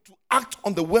God. To act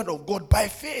on the word of God by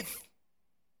faith.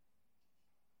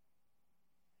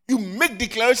 You make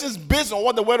declarations based on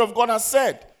what the word of God has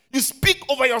said. You speak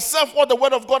over yourself what the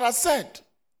word of God has said.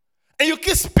 And you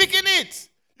keep speaking it.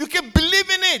 You keep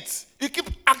believing it. You keep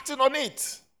acting on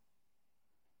it.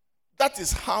 That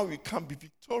is how we can be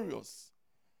victorious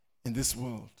in this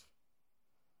world.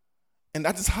 And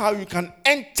that is how you can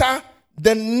enter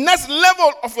the next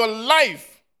level of your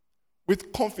life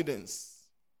with confidence.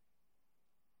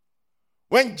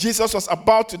 When Jesus was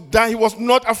about to die, he was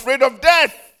not afraid of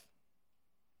death.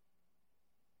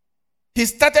 He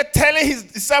started telling his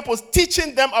disciples,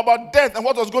 teaching them about death and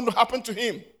what was going to happen to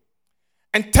him.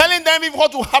 And telling them even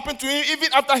what will happen to him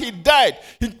even after he died.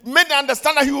 He made them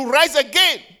understand that he will rise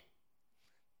again.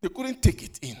 They couldn't take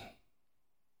it in.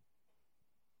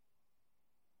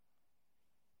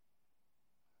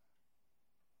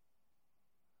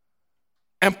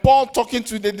 And Paul talking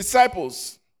to the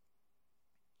disciples,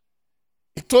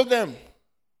 he told them,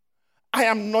 I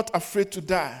am not afraid to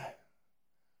die.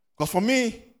 Because for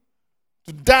me,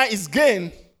 to die is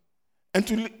gain. And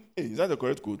to live, is that the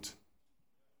correct quote?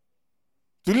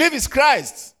 To live is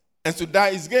Christ, and to die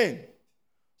is gain.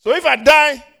 So if I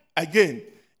die, I gain.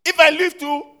 If I live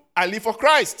too, I live for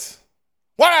Christ.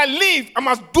 While I live, I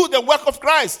must do the work of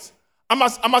Christ. I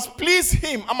must please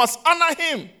him. I must honor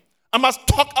him. I must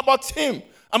talk about him.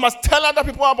 I must tell other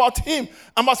people about him.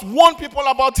 I must warn people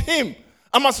about him.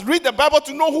 I must read the Bible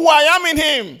to know who I am in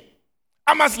him.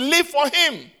 I must live for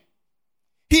him.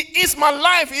 He is my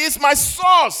life. He is my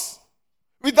source.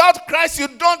 Without Christ, you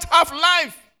don't have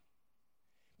life.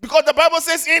 Because the Bible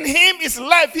says, in him is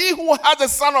life. He who has the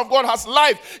Son of God has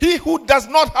life. He who does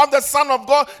not have the Son of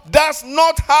God does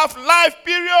not have life,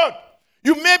 period.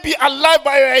 You may be alive,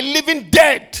 but you are living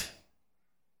dead.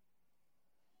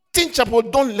 Teen Chapel,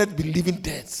 don't let be living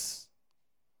dead.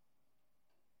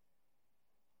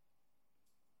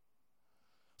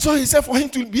 So he said, for him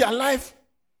to be alive,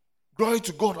 glory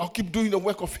to God, I'll keep doing the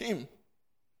work of him.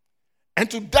 And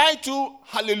to die to,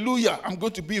 hallelujah, I'm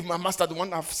going to be with my master, the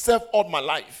one I've served all my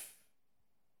life.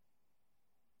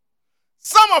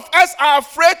 Some of us are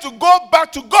afraid to go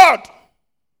back to God.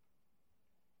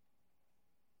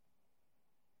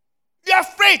 We are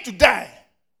afraid to die.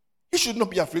 You should not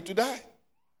be afraid to die.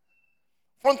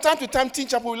 From time to time, Teen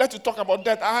Chapel, we like to talk about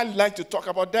death. I like to talk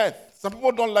about death. Some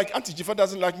people don't like, Auntie Jifa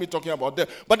doesn't like me talking about death.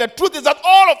 But the truth is that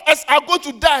all of us are going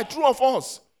to die, true of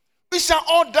us. We shall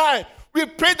all die. We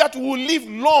pray that we will live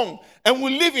long and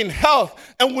we'll live in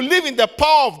health and we'll live in the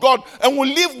power of God and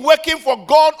we'll live working for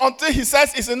God until he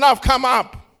says it's enough, come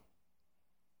up.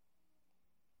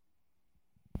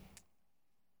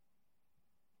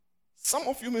 Some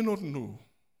of you may not know,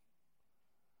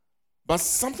 but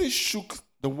something shook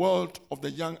the world of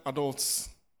the young adults,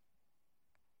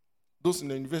 those in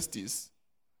the universities,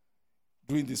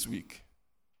 during this week.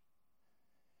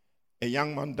 A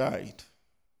young man died.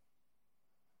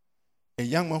 A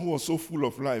young man who was so full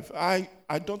of life. I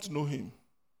don't know him.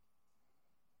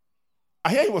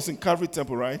 I hear he was in Calvary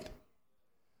Temple, right?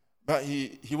 But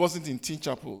he wasn't in Teen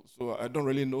Chapel, so I don't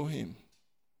really know him.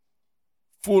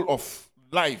 Full of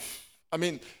life. I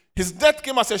mean, his death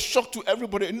came as a shock to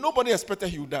everybody. Nobody expected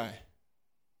he would die.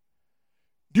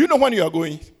 Do you know when you are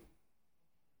going?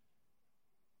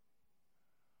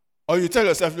 Or you tell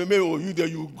yourself, maybe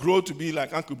you grow to be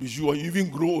like Uncle Bijou, or you even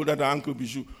grow older than Uncle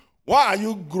Bijou. What are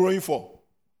you growing for?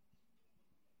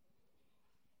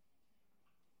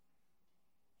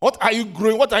 What are you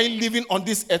growing? What are you living on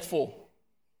this earth for?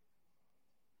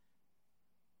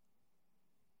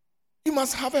 You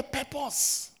must have a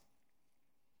purpose.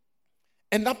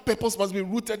 And that purpose must be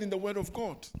rooted in the Word of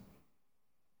God.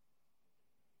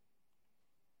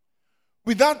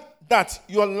 Without that,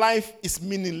 your life is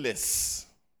meaningless.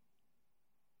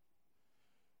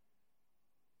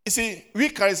 You see, we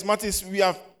charismatics, we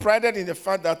are prided in the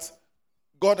fact that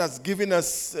God has given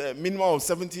us a minimum of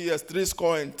 70 years,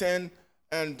 70,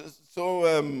 and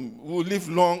so we'll live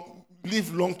long.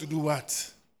 Live long to do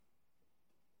what?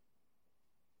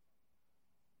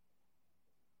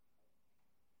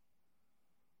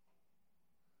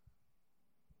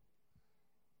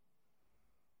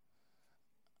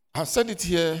 I've said it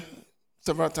here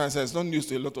several times, and it's not news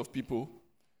to a lot of people.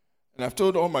 And I've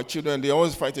told all my children, they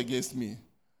always fight against me.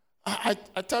 I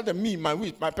tell them,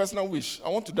 my personal wish, I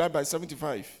want to die by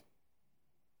 75.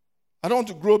 I don't want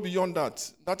to grow beyond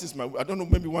that. That is I don't know,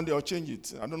 maybe one day I'll change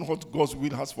it. I don't know what God's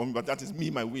will has for me, but that is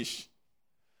my wish.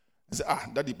 I say,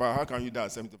 Daddy, how can you die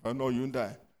at 75? No, you won't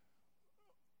die.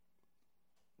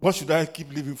 What should I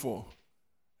keep living for?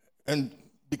 And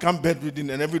become bedridden,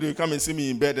 and every day you come and see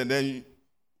me in bed, and then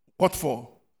what for?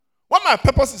 When my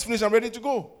purpose is finished, I'm ready to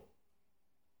go.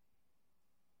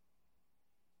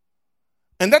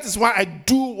 And that is why I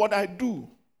do what I do.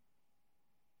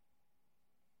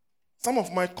 Some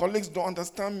of my colleagues don't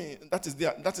understand me.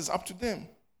 That is up to them.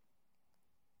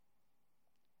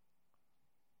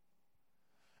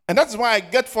 And that's why I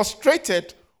get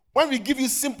frustrated when we give you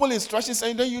simple instructions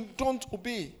and then you don't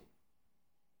obey.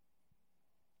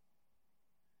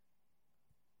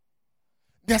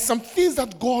 There are some things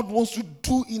that God wants to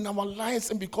do in our lives,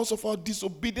 and because of our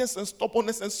disobedience and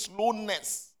stubbornness and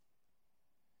slowness,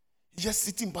 He's just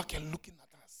sitting back and looking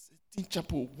at us. Teen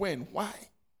Chapel, when? Why?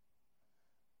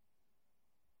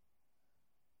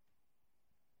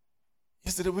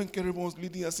 Yesterday when Kerry was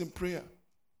leading us in prayer,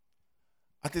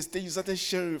 at a stage he started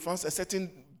sharing with us a certain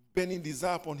burning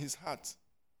desire upon his heart.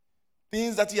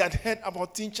 Things that he had heard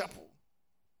about Teen Chapel.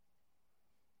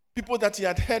 People that he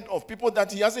had heard of, people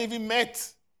that he hasn't even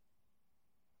met.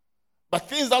 But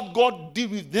things that God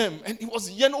did with them. And he was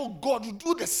yearning, oh God, you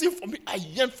do the same for me. I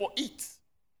yearn for it.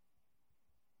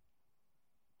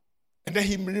 And then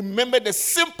he remembered the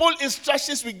simple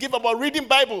instructions we give about reading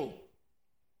Bible.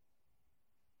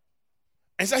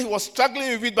 And so he was struggling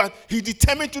with it, but he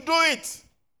determined to do it.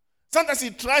 Sometimes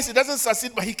he tries, he doesn't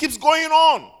succeed, but he keeps going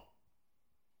on.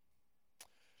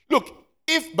 Look,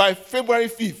 if by February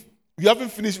 5th, you haven't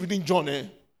finished reading John,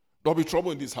 there'll be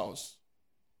trouble in this house.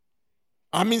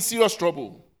 I'm in serious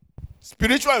trouble.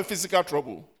 Spiritual and physical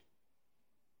trouble.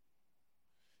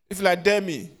 If you like, dare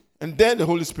me and dare the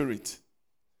Holy Spirit.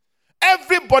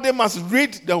 Everybody must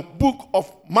read the book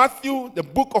of Matthew, the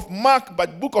book of Mark, the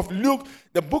book of Luke,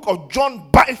 the book of John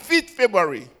by 5th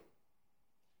February.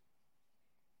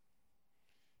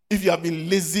 If you have been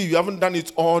lazy, you haven't done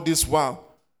it all this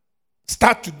while,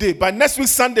 start today. By next week,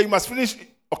 Sunday, you must finish.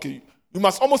 Okay, you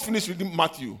must almost finish reading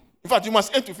Matthew. In fact, you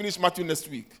must aim to finish Matthew next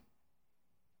week.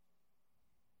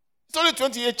 It's only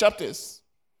 28 chapters.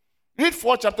 Read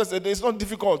 4 chapters a day. It's not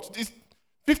difficult. It's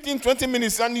 15, 20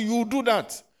 minutes, and you do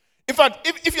that. In fact,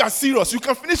 if you are serious, you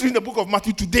can finish reading the book of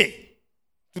Matthew today.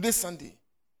 Today's Sunday.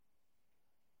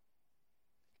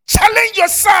 Challenge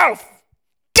yourself.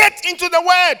 Get into the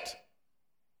word.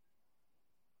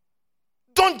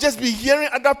 Don't just be hearing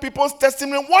other people's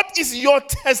testimony. What is your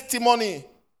testimony?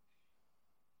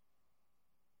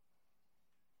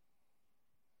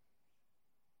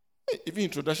 Even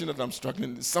introduction that I'm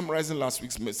struggling is summarizing last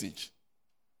week's message.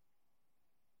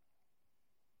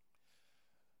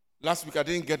 Last week I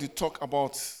didn't get to talk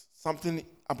about something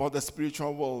about the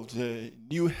spiritual world, the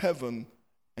new heaven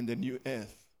and the new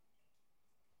earth.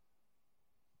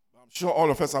 I'm sure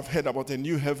all of us have heard about the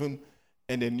new heaven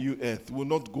and a new earth. We'll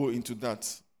not go into that.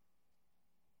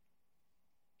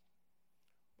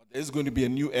 But there's going to be a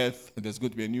new earth and there's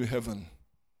going to be a new heaven.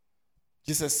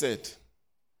 Jesus said,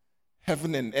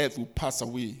 heaven and earth will pass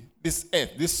away. This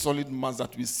earth, this solid mass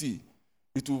that we see,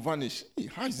 it will vanish. Hey,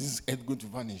 how is this earth going to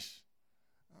vanish?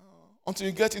 Until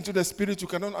you get into the spirit, you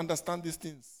cannot understand these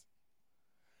things.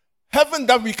 Heaven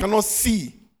that we cannot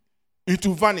see, it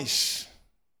will vanish.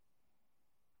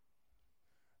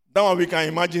 That one we can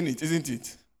imagine it, isn't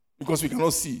it? Because we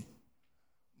cannot see.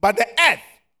 But the earth,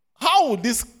 how will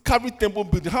this Calvary temple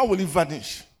building, how will it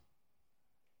vanish?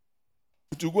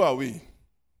 It will go away.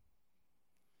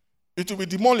 It will be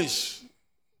demolished.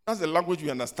 That's the language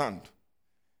we understand.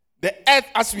 The earth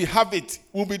as we have it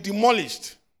will be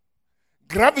demolished.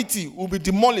 Gravity will be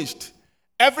demolished.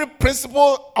 Every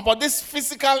principle about this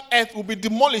physical earth will be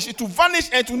demolished. It will vanish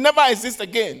and it will never exist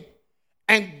again.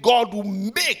 And God will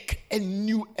make a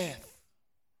new earth.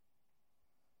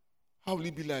 How will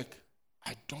it be like?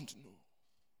 I don't know.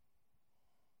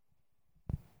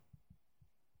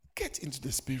 Get into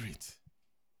the spirit.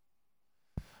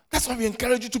 That's why we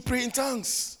encourage you to pray in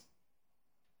tongues.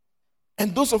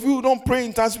 And those of you who don't pray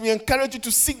in tongues, we encourage you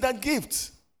to seek that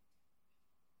gift.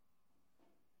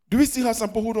 Do we still have some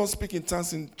people who don't speak in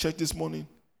tongues in church this morning?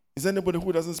 Is there anybody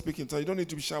who doesn't speak in tongues? You don't need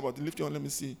to be shy about it. Lift your hand, let me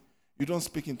see. You don't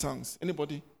speak in tongues.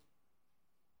 Anybody?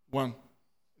 One.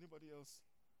 Anybody else?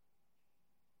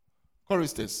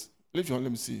 Choristers. Lift your hand,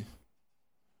 let me see.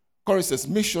 Choristers,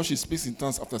 make sure she speaks in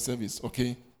tongues after service,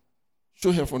 okay?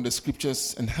 Show her from the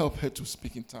scriptures and help her to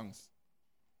speak in tongues.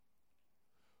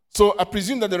 So I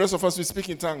presume that the rest of us will speak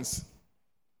in tongues.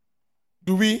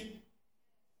 Do we?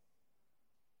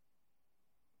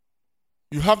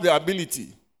 You have the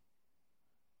ability.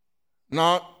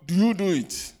 Now, do you do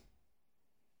it?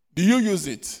 Do you use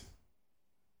it?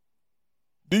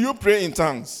 Do you pray in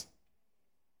tongues?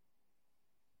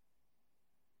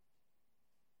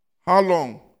 How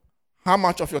long? How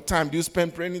much of your time do you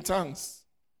spend praying in tongues?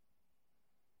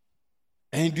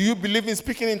 And do you believe in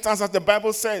speaking in tongues as the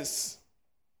Bible says?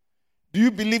 Do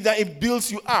you believe that it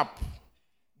builds you up?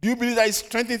 Do you believe that it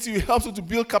strengthens you, it helps you to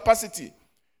build capacity?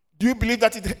 Do you believe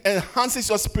that it enhances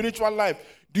your spiritual life?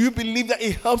 Do you believe that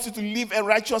it helps you to live a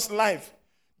righteous life?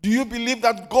 Do you believe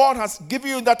that God has given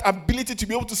you that ability to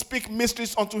be able to speak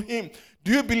mysteries unto Him?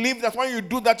 Do you believe that when you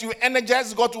do that, you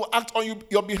energize God to act on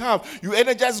your behalf? You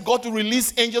energize God to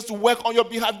release angels to work on your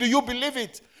behalf? Do you believe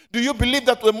it? Do you believe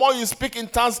that the more you speak in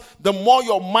tongues, the more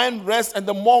your mind rests and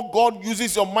the more God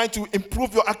uses your mind to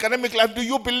improve your academic life? Do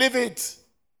you believe it?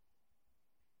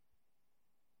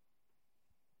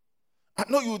 I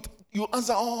know you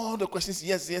answer all the questions,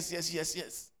 yes.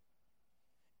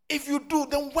 If you do,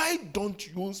 then why don't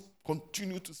you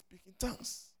continue to speak in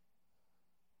tongues?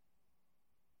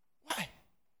 Why?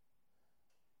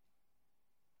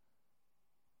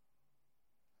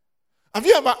 Have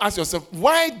you ever asked yourself,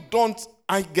 why don't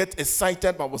I get excited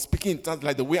about speaking in tongues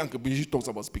like the way Uncle Bishi talks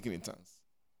about speaking in tongues?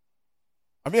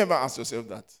 Have you ever asked yourself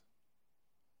that?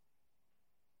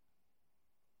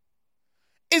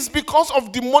 It's because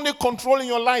of demonic control in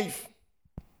your life.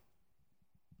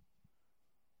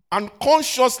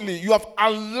 Unconsciously, you have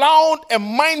allowed a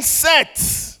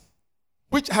mindset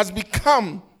which has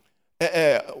become,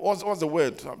 what's the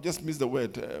word? I've just missed the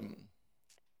word.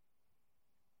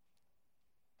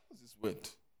 What's this word?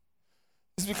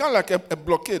 It's become like a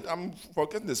blockade. I'm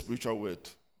forgetting the spiritual word.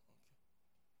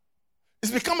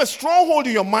 It's become a stronghold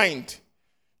in your mind.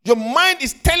 Your mind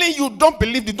is telling you don't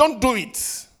believe it, don't do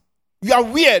it. You are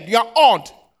weird, you are odd.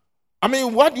 I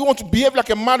mean, why do you want to behave like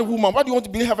a mad woman? Why do you want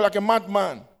to behave like a mad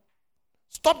man?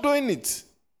 Stop doing it.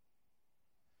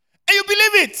 And you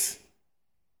believe it.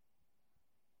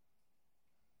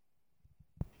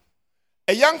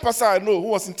 A young pastor I know who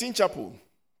was in Teen Chapel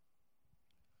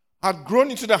had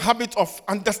grown into the habit of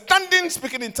understanding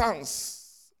speaking in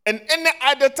tongues. And any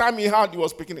other time he had, he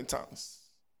was speaking in tongues.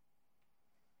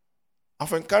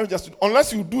 I've encouraged us to,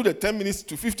 unless you do the 10 minutes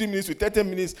to 15 minutes to 30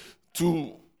 minutes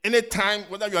to any time,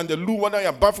 whether you're in the loo, whether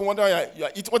you're bathing, whether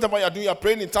you're eating, whatever you're doing, you're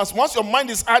praying in tongues. Once your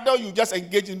mind is idle, you just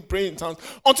engage in praying in tongues.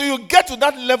 Until you get to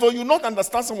that level, you not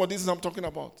understand some of this I'm talking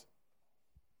about.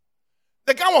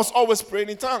 The guy was always praying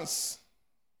in tongues.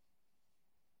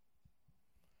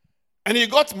 And he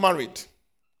got married.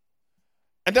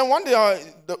 And then one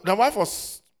day, the wife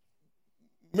was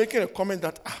making a comment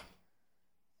that,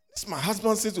 this my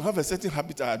husband seems to have a certain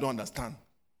habit that I don't understand.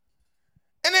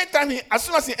 Anytime as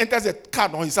soon as he enters a car,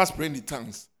 he starts praying in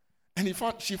tongues. And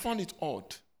she found it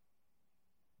odd.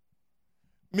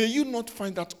 May you not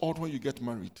find that odd when you get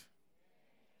married.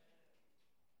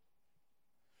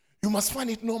 You must find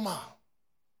it normal.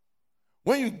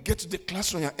 When you get to the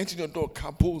classroom, you're entering your door,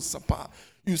 Kabo, Sapa.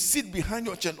 You sit behind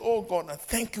your chair, oh God, I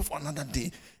thank you for another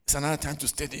day. It's another time to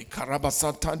study.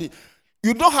 Karabasatandi.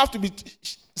 You don't have to be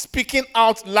speaking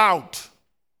out loud.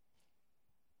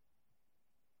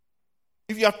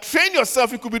 If you have trained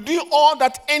yourself, you could be doing all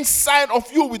that inside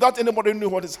of you without anybody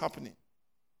knowing what is happening.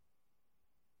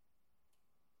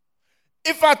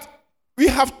 In fact, we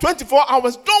have 24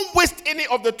 hours. Don't waste any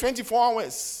of the 24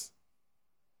 hours.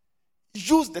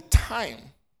 Use the time.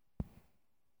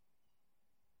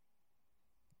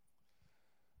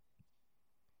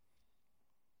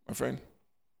 My friend,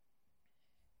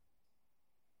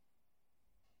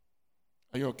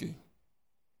 are you okay?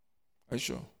 Are you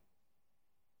sure?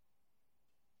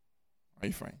 Are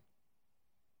you fine?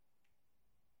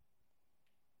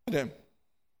 Madam,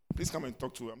 please come and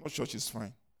talk to her. I'm not sure she's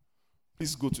fine.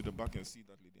 Please go to the back and see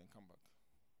that lady and come back.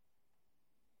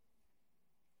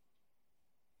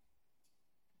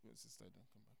 Your sister, then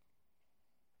come back.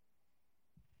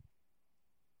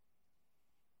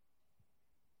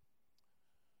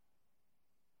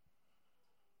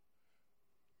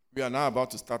 We are now about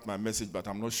to start my message, but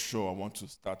I'm not sure I want to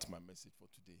start my message for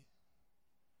today.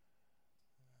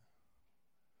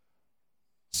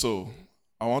 So,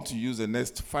 I want to use the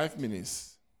next 5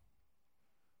 minutes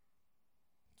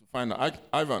to find out.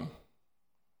 Ivan,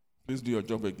 please do your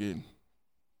job again.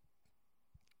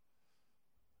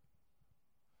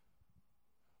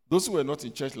 Those who were not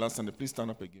in church last Sunday, please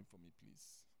stand up again for me,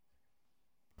 please.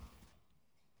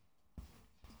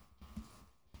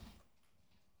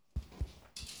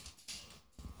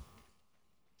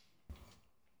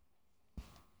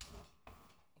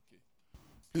 Okay.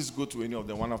 Please go to any of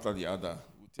them, one after the other.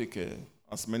 Take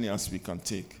as many as we can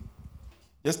take.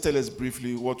 Just tell us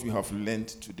briefly what we have learned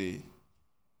today.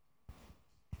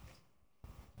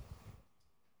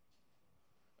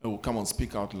 Oh, come on,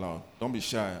 speak out loud. Don't be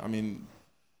shy. I mean,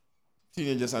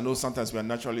 teenagers, I know sometimes we are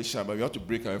naturally shy, but we have to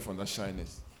break away from that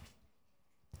shyness.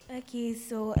 Okay,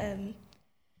 so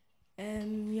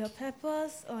your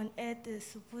purpose on earth is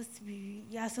supposed to be,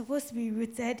 you are supposed to be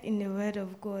rooted in the Word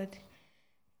of God.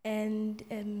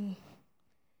 And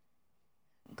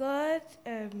God,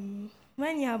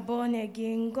 when you are born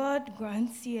again, God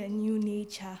grants you a new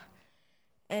nature.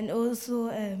 And also,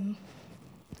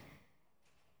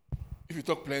 if you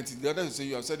talk plenty, the other will say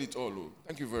you have said it all. Oh.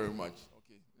 Thank you very much.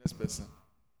 Okay, next person.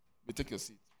 You take your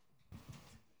seat.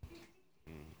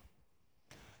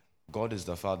 God is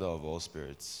the Father of all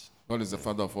spirits. God is the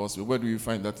Father of all spirits. Where do you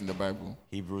find that in the Bible?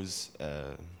 Hebrews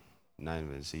 9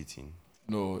 verse 18.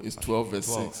 No, it's 12 verse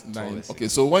 12, 6. 9. 12 verse 6. Okay,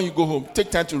 so when you go home,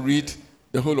 take time to read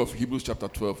the whole of Hebrews chapter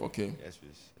 12, okay? Yes,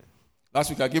 please. Yeah. Last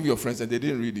week I gave your friends and they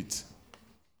didn't read it.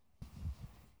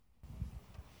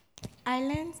 I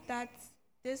learned that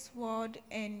this world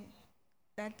and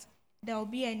that there will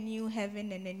be a new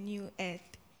heaven and a new earth.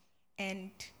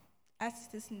 And as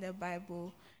it is in the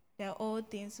Bible, that all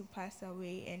things will pass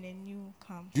away and a new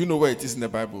come. Do you know where it is in the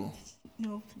Bible?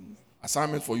 No, please.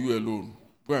 Assignment for you alone.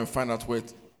 Go and find out where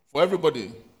it, for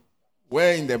everybody.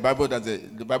 Where in the Bible does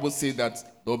the Bible say that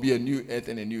there will be a new earth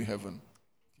and a new heaven?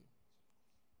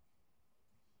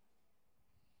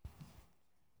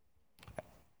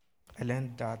 I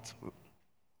learned that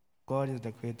God is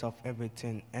the creator of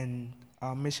everything, and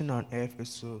our mission on earth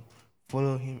is to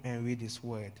follow Him and read His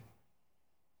word.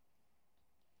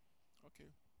 Okay.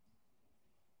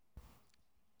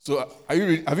 So, have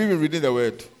you been reading the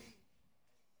word?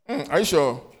 Are you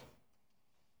sure?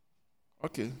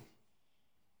 Okay.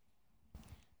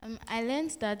 I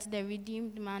learned that the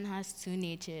redeemed man has two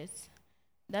natures.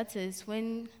 That is,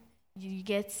 when you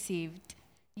get saved,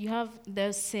 you have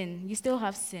the sin. You still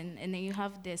have sin, and then you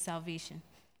have the salvation.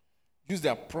 Use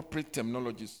the appropriate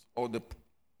terminologies or the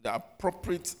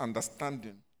appropriate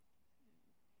understanding.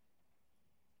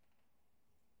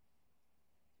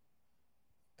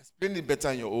 Explain it better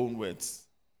in your own words.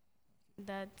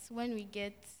 That when we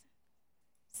get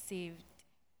saved,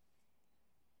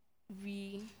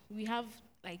 we have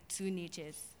like two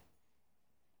natures.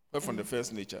 Where from the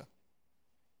first nature?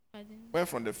 Pardon? Where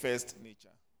from the first nature?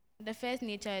 The first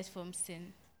nature is from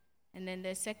sin, and then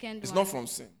the second It's one. not from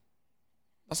sin.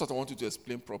 That's what I want you to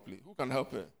explain properly. Who can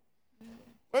help her?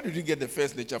 Where did you get the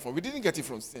first nature from? We didn't get it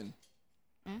from sin.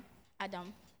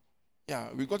 Adam. Yeah,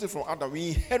 we got it from Adam. We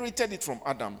inherited it from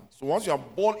Adam. So once you are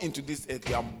born into this earth,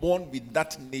 you are born with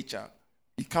that nature.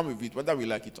 You come with it, whether we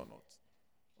like it or not.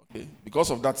 Okay?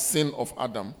 Because of that sin of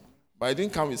Adam. But it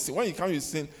didn't come with sin. When you come with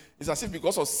sin, it's as if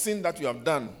because of sin that you have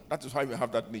done, that is why we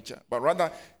have that nature. But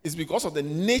rather, it's because of the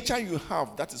nature you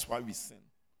have, that is why we sin.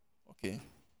 Okay?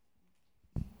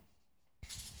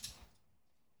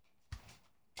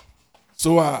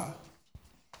 So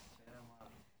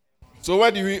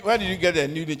where did you get the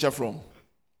new nature from?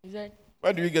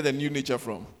 Where do you get the new nature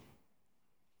from?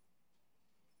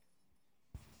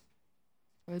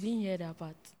 I didn't hear that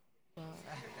part.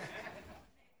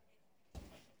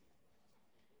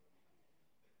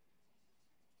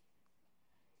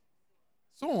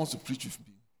 Someone wants to preach with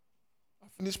me. I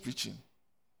finished preaching.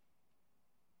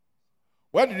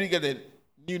 Where did you get the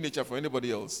new nature from?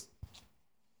 Anybody else?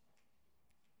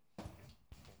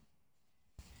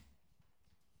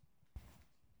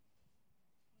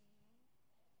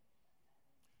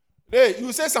 Hey,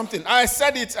 you say something. I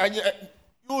said it.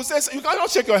 You cannot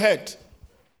shake your head.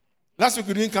 Last week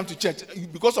you didn't come to church.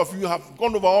 Because of you have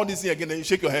gone over all this thing again and you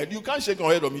shake your head. You can't shake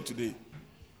your head on me today.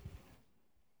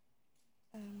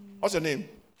 What's your name?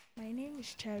 My name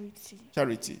is Charity.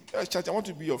 Charity. Yes, Charity, I want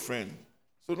to be your friend.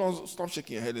 So don't stop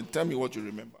shaking your head and tell me what you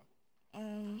remember.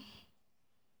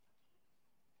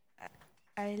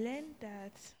 I learned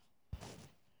that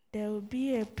there will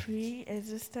be a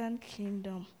pre-existent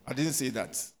kingdom. I didn't say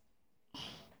that.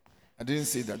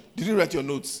 Did you write your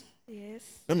notes?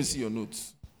 Yes. Let me see your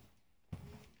notes.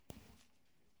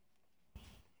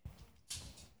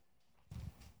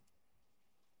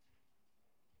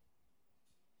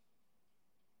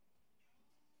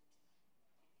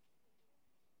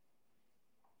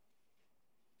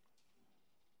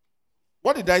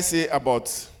 What did I say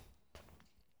about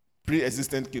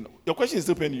pre-existent kingdom? Your question is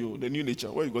still pending you, the new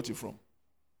nature. Where you got it from?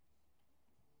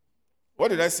 What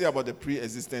did I say about the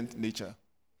pre-existent nature?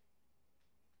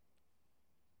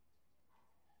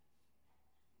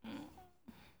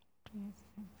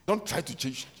 Don't try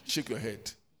to shake your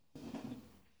head.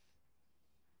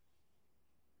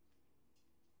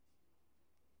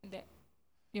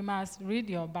 You must read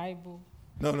your Bible.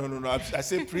 No. I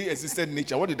say pre-existent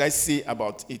nature. What did I say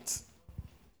about it?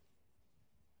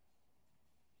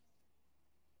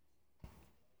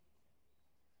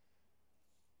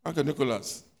 Uncle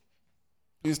Nicholas,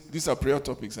 these are prayer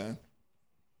topics, eh? I'm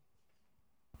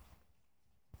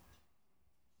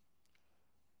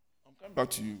coming back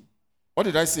to you. What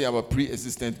did I say about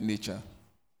pre-existent nature?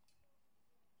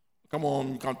 Come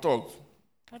on, you can talk.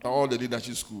 All the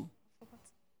leadership school.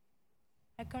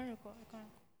 I can't recall.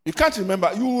 You can't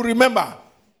remember. You will remember.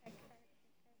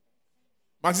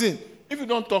 Maxine, if you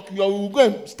don't talk, you will go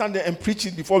and stand there and preach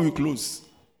it before we close.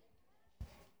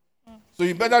 So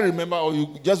you better remember, or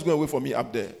you just go away from me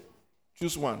up there.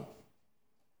 Choose one.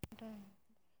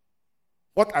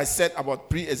 What I said about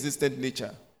pre-existent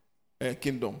nature,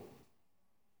 kingdom.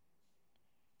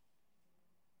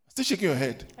 Still shaking your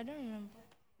head. I don't remember.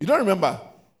 You don't remember?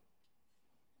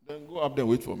 Then go up there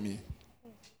and wait for me.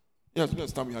 You have to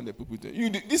stand behind the people there.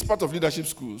 This is part of leadership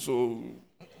school, so.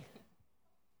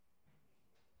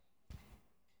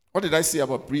 What did I say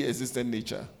about pre-existent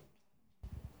nature?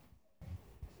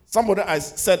 Somebody I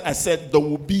said there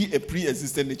will be a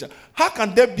pre-existent nature. How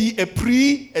can there be a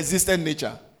pre-existent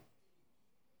nature?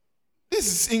 This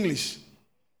is English.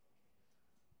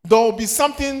 There will be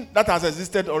something that has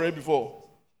existed already before.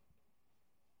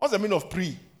 What's the meaning of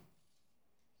pre?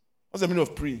 What's the meaning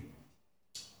of pre?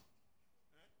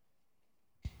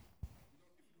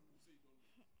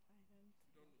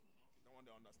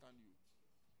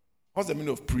 What's the meaning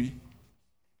of pre?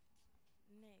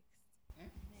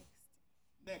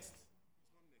 Next.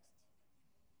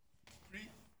 Pre.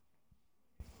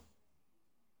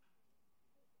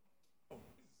 Oh,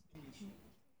 this is English.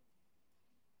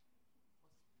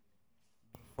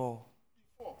 Before.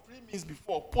 Pre means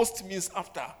before. Post means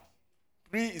after.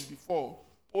 Pre is before,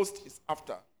 post is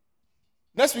after.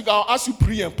 Next week, I'll ask you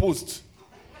pre and post.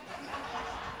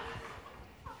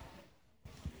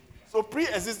 So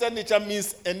pre-existent nature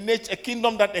means a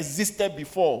kingdom that existed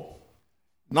before.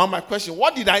 Now my question,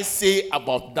 what did I say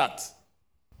about that?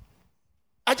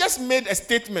 I just made a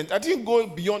statement. I didn't go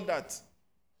beyond that.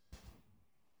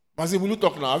 Mazin, will you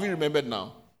talk now? Have you remembered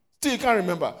now? Still, you can't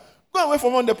remember. Go away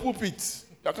from on the pulpit.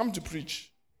 You are coming to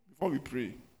preach before we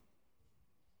pray.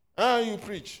 You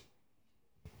preach.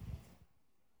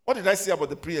 What did I say about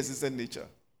the pre-existent nature?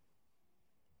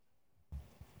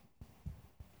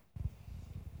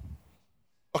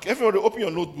 Okay, everybody open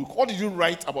your notebook. What did you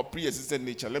write about pre-existent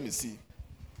nature? Let me see.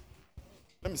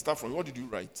 Let me start from you. What did you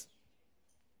write?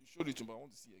 You showed it to me, but I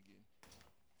want to see again.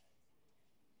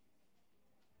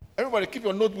 Everybody keep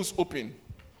your notebooks open.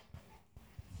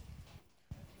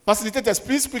 Facilitators,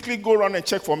 please quickly go around and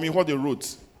check for me what they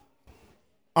wrote.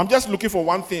 I'm just looking for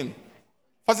one thing.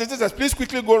 Facilitators, please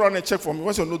quickly go around and check for me.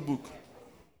 What's your notebook?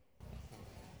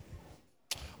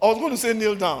 I was going to say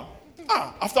kneel down.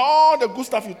 After all the good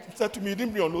stuff you said to me, you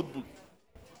didn't bring your notebook.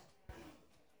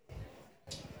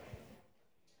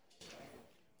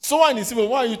 So in the civil,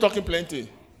 why are you talking plenty?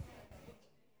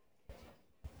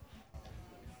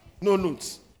 No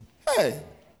notes. Hey,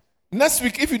 next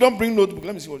week, if you don't bring notebook,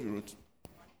 let me see what you wrote.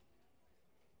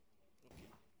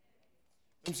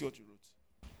 Let me see what you wrote.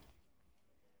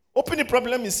 Open the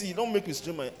problem, let me see. Don't make me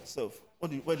strain myself. Where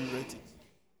do you write it?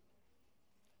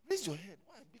 Raise your head.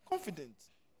 Why? Be confident.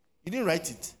 You didn't write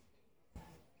it.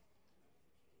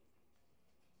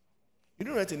 You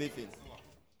didn't write anything.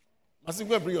 I think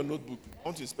go and bring your notebook. I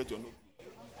want to inspect your notebook.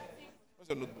 What's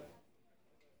your notebook?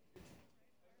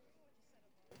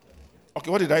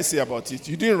 Okay, what did I say about it?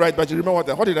 You didn't write, but you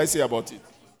remember what did I say about it?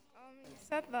 You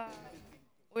said that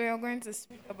we are going to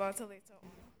speak about it later.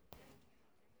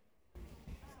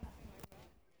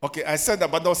 Okay, I said that,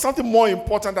 but there was something more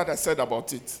important that I said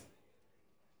about it.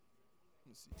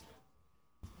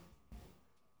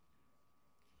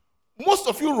 Most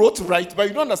of you wrote right, but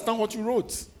you don't understand what you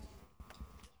wrote.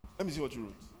 Let me see what you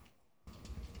wrote.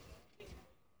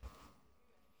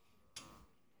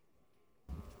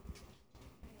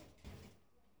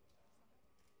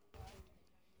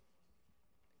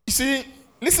 You see,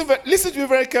 listen to me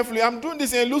very carefully. I'm doing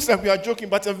this and it looks like we are joking,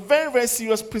 but a very, very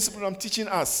serious principle I'm teaching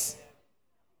us.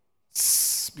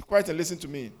 Be quiet and listen to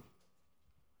me.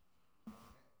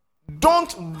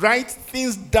 Don't write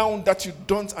things down that you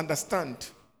don't understand.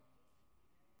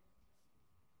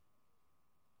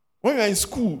 When you're in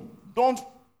school,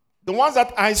 the ones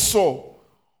that I saw,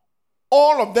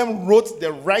 all of them wrote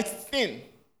the right thing.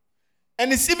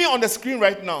 And it's even on the screen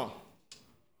right now.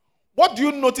 What do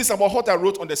you notice about what I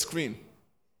wrote on the screen?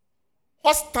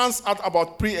 What stands out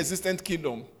about pre-existent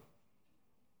kingdom?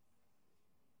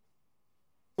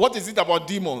 What is it about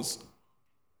demons?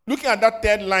 Looking at that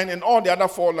third line and all the other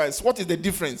four lines, what is the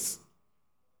difference?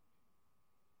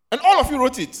 And all of you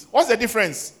wrote it. What's the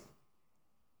difference?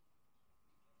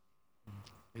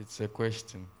 It's a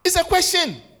question. It's a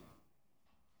question.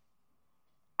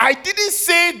 I didn't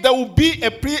say there will be a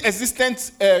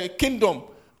pre-existent kingdom.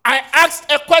 I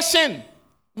asked a question.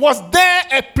 Was there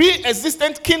a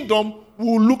pre-existent kingdom?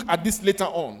 We'll look at this later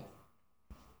on.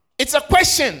 It's a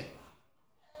question.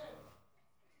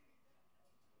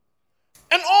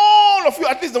 And all of you,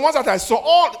 at least the ones that I saw,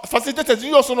 all facilitators,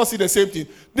 you also not see the same thing.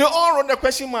 They all wrote the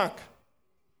question mark.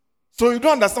 So you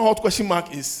don't understand what question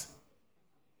mark is.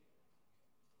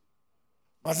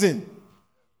 Mazin,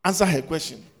 answer her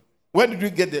question. Where did you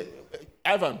get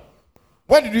Ivan,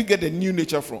 where did you get the new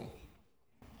nature from?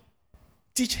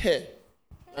 Teach her.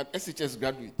 An SHS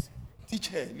graduate. Teach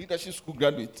her. Leadership school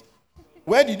graduate.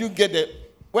 Where did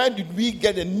we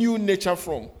get the new nature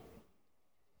from?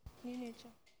 New nature.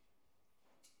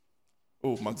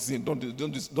 Oh, Maxine,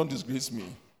 don't disgrace me.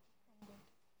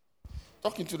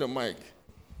 Talking to the mic.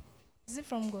 Is it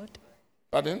from God?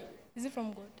 Pardon? Is it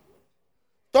from God?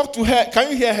 Talk to her.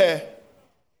 Can you hear her?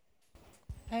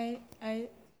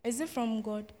 Is it from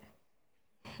God?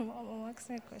 I'm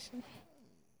asking a question.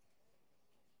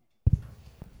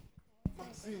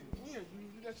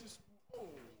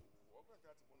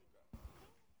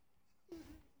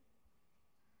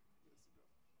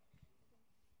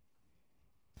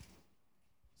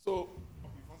 So,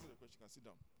 you've answered the question. Sit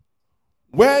down.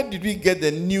 Where did we get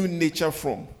the new nature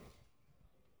from?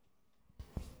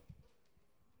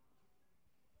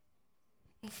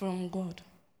 From God.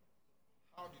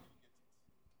 How did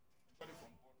we get it? From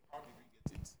God. How did we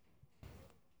get it?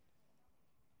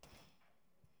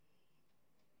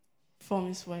 From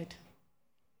His word.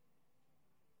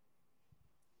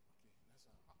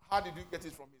 How did you get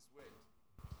it from His word?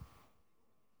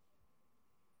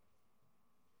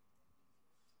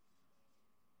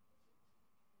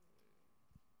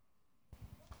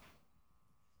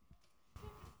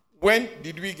 When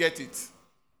did we get it?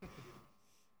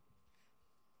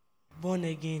 Born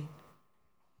again.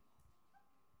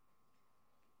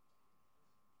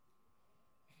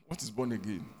 What is born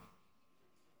again?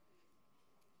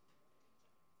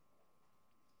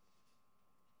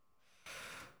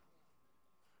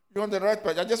 You're on the right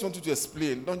path. I just want you to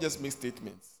explain. Don't just make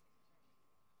statements.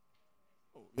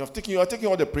 You are taking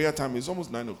all the prayer time. It's almost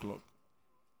 9 o'clock.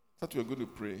 I thought we were going to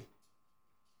pray.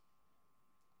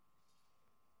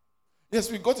 Yes,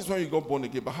 we got it when you got born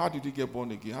again. But how did you get born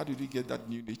again? How did you get that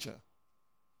new nature?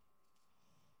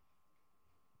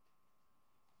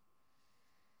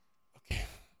 Okay,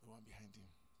 the one behind him.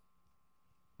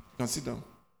 You can sit down.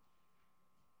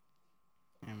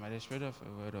 And by the spread of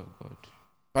the word of God.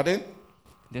 Pardon?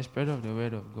 The spread of the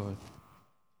word of God.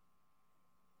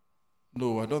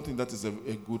 No, I don't think that is a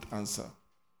good answer.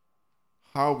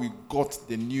 How we got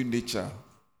the new nature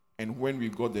and when we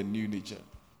got the new nature.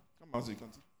 Come on, so you can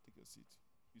take a seat.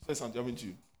 You said something, haven't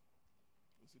you?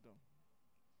 Sit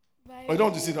down. Oh, you don't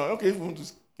want to sit down. Okay, if you want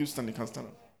to keep standing, you can stand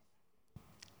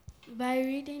up. By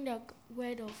reading the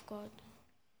word of God.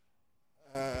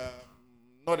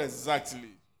 Not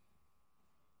exactly.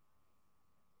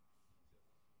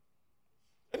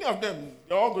 Any of them,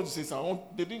 they're all going to say something.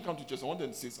 They didn't come to church. I want them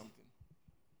to say something.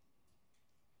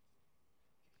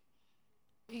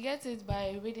 We get it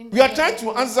by reading. We are trying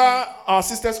to answer our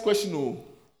sister's question. Oh.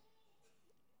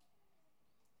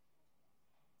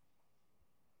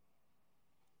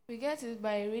 We get it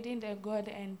by reading the God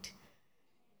and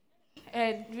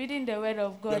reading the word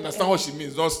of God. You understand what she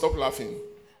means? Don't stop laughing.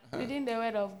 Reading the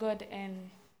word of God and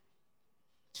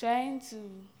trying to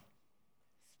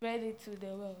spread it to the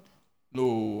world.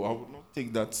 No, I would not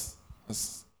take that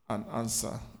as an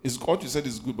answer. It's what you said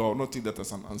is good, but I will not take that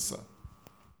as an answer.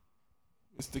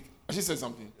 She said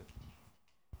something.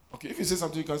 Okay, if you say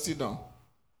something, you can sit down.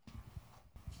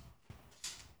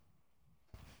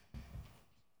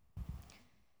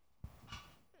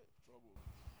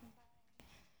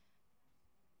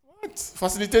 What?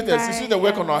 Facilitators, you see the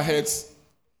work on our heads.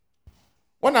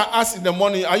 When I asked in the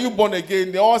morning, are you born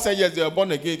again? They all said yes, they are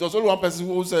born again. It was only one person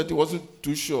who said he wasn't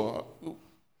too sure.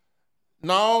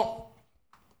 Now,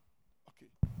 okay.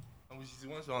 And which is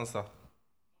wants to answer.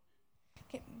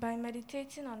 Okay, by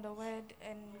meditating on the word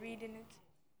and reading it.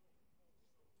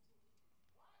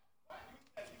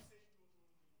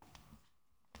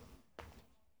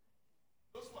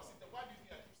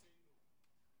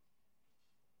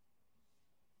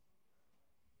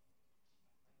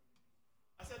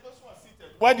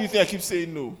 Why do you think I keep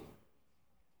saying no?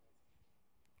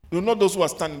 No, not those who are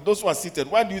standing, those who are seated.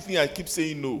 Why do you think I keep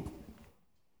saying no?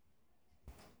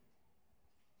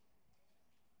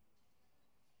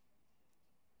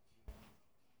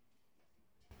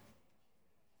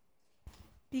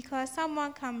 Because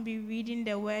someone can be reading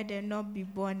the word and not be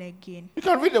born again. You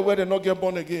can read the word and not get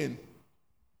born again.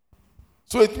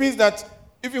 So it means that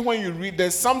even when you read,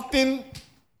 there's something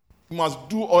you must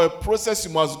do or a process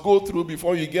you must go through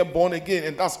before you get born again.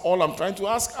 And that's all I'm trying to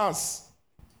ask us.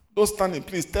 Those standing,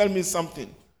 please tell me something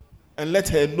and let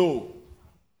her know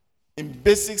in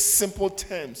basic, simple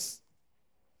terms.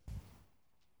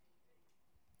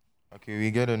 Okay, we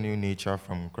get a new nature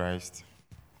from Christ.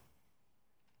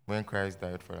 When Christ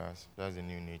died for us, that's a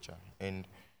new nature. And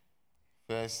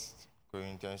 1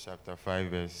 Corinthians chapter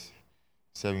 5, verse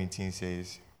 17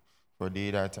 says, "For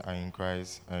they that are in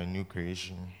Christ are a new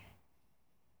creation.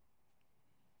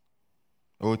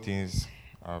 All things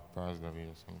are passed away,"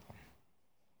 or something.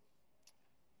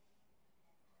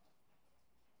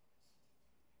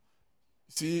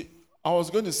 See, I was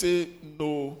going to say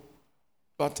no,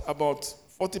 but about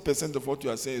 40% of what you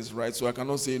are saying is right, so I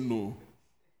cannot say no.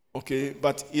 Okay,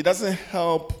 but it doesn't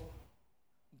help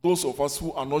those of us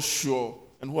who are not sure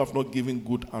and who have not given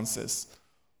good answers.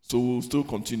 So we'll still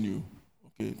continue.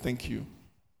 Okay, thank you.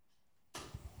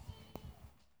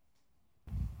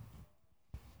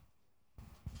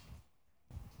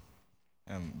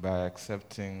 By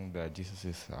accepting that Jesus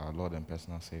is our Lord and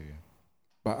personal Savior.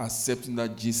 By accepting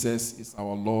that Jesus is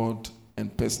our Lord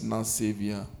and personal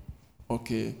Savior.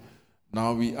 Okay,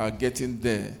 now we are getting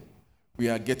there. We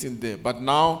are getting there. But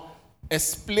now,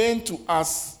 explain to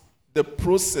us the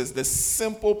process, the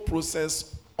simple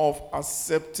process of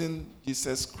accepting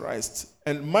Jesus Christ.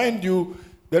 And mind you,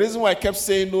 the reason why I kept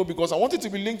saying no, because I want it to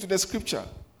be linked to the scripture.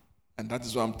 And that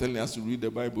is why I'm telling us to read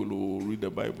the Bible or read the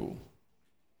Bible.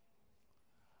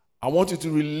 I want you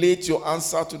to relate your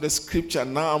answer to the scripture.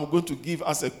 Now I'm going to give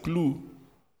us a clue.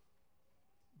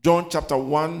 John chapter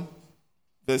 1,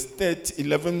 verse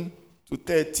 11 to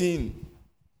 13.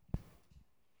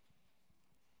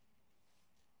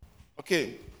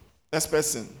 Okay, next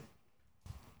person.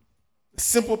 The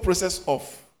simple process of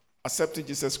accepting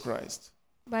Jesus Christ.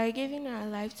 By giving our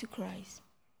life to Christ.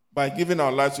 By giving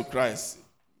our life to Christ.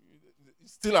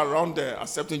 Still around there,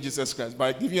 accepting Jesus Christ.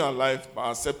 By giving our life,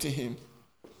 by accepting him.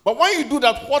 But when you do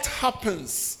that, what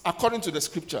happens according to the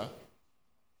scripture?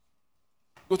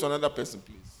 Go to another person,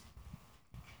 please.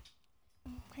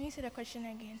 Can you say the question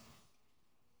again?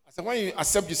 I said, when you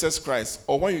accept Jesus Christ,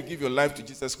 or when you give your life to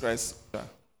Jesus Christ,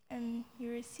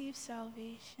 you receive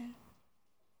salvation.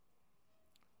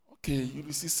 Okay, you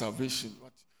receive salvation.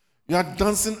 But you are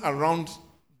dancing around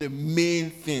the main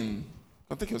thing.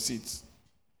 Now take your seats.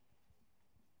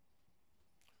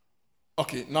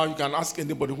 Okay, now you can ask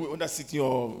anybody who that's sitting,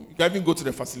 or you can even go to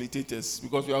the facilitators,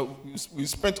 because we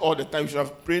spent all the time. We should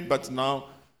have prayed, but now.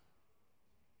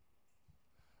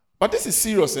 But this is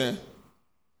serious, eh?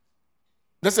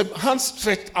 There's a hand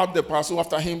stretched out the parcel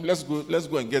after him. Let's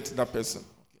go and get that person.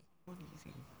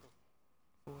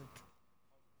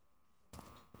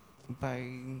 By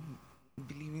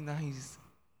believing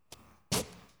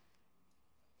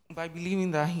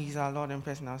that he's our Lord and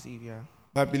personal Savior.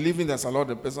 By believing that's our Lord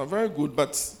and personal, very good,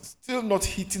 but still not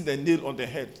hitting the nail on the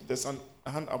head. There's a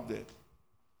hand up there.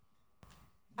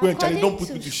 Go and Charlie, don't put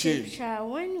me to shame.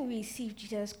 When we receive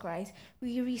Jesus Christ,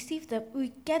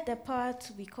 we get the power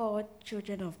to be called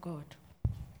children of God.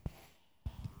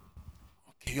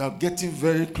 Okay, you are getting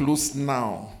very close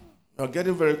now. You are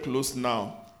getting very close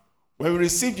now. When we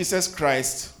receive Jesus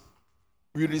Christ,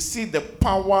 we receive the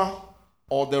power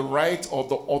or the right or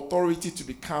the authority to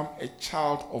become a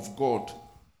child of God.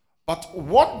 But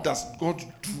what does God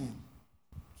do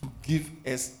to give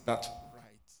us that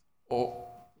right? Or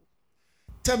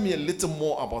tell me a little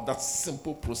more about that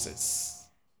simple process.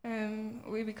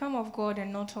 We become of God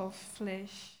and not of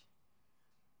flesh.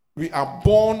 We are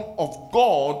born of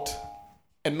God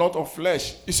and not of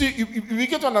flesh. You see, we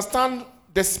get to understand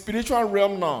the spiritual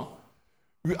realm now.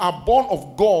 We are born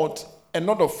of God and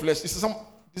not of flesh.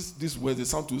 These words, they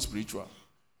sound too spiritual.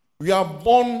 We are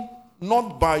born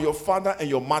not by your father and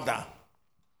your mother,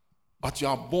 but you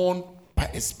are born by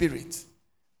a spirit,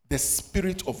 the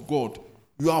Spirit of God.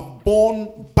 You are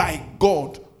born by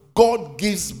God. God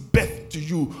gives birth to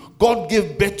you. God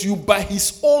gave birth to you by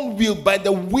his own will, by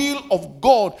the will of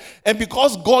God. And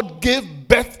because God gave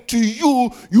birth to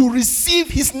you, you receive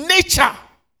his nature.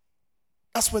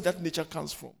 That's where that nature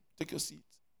comes from. Take your seat.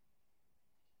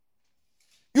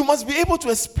 You must be able to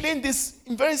explain this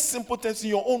in very simple terms in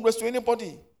your own words to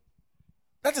anybody.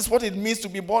 That is what it means to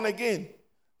be born again.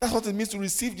 That's what it means to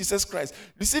receive Jesus Christ.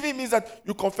 Receiving means that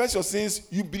you confess your sins,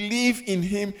 you believe in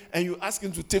him, and you ask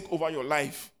him to take over your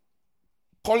life.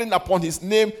 Calling upon his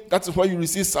name, that is where you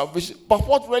receive salvation. But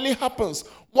what really happens?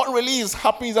 What really is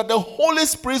happening is that the Holy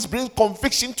Spirit brings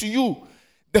conviction to you.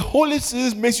 The Holy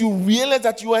Spirit makes you realize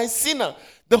that you are a sinner.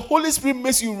 The Holy Spirit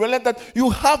makes you realize that you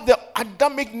have the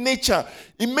Adamic nature.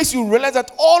 It makes you realize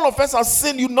that all of us are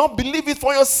sin. You now believe it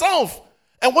for yourself.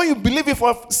 And when you believe it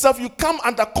for yourself, you come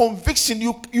under conviction.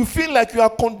 You feel like you are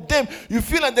condemned. You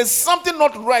feel like there's something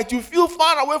not right. You feel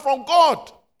far away from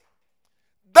God.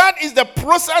 That is the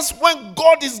process when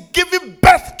God is giving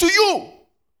birth to you.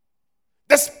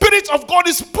 The Spirit of God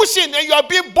is pushing and you are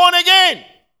being born again.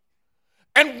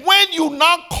 And when you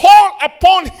now call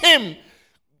upon him,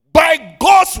 by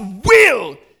God's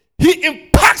will, he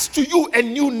imparts to you a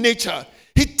new nature.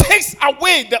 He takes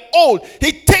away the old.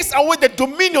 He takes away the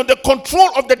dominion, the control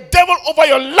of the devil over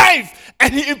your life.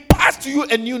 And he imparts to you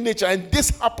a new nature. And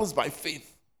this happens by faith.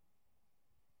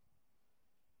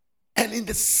 And in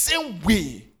the same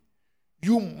way,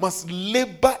 you must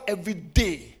labor every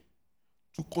day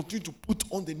to continue to put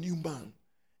on the new man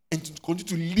and to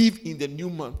continue to live in the new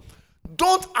man.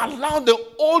 Don't allow the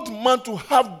old man to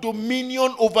have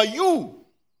dominion over you.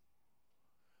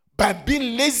 By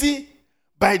being lazy,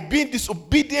 by being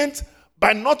disobedient,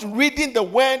 by not reading the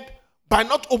word, by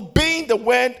not obeying the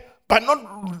word, by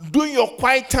not doing your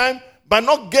quiet time, by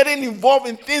not getting involved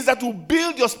in things that will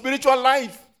build your spiritual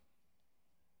life.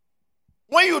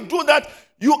 When you do that,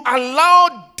 you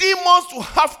allow demons to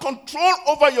have control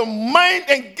over your mind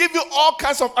and give you all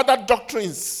kinds of other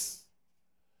doctrines.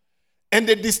 And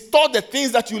they distort the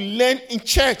things that you learn in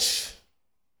church.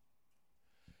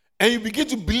 And you begin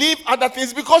to believe other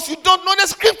things because you don't know the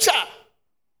scripture.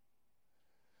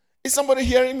 Is somebody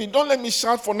hearing me? Don't let me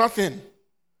shout for nothing.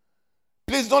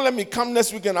 Please don't let me come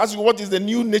next week and ask you what is the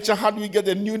new nature, how do we get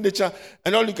the new nature?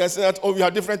 And all you can say that, oh, we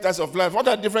have different types of life. What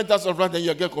are different types of life? Then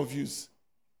you get confused.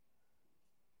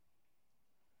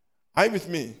 Are you with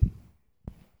me?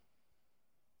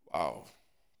 Wow.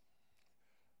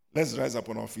 Let's rise up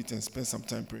on our feet and spend some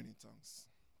time praying in tongues.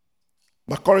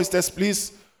 But choristers,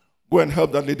 please go and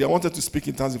help that lady. I wanted to speak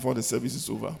in tongues before the service is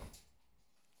over.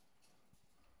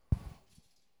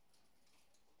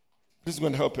 Please go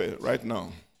and help her right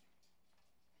now.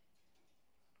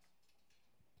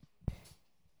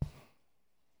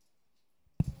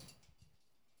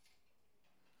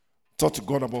 Talk to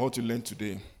God about what you learned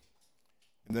today,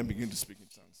 and then begin to speak in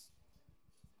tongues.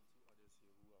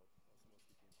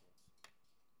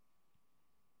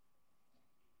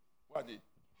 Who are they?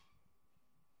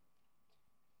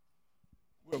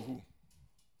 Who?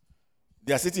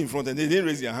 They are sitting in front and they didn't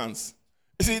raise their hands.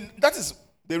 You see, that is,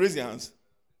 they raise their hands.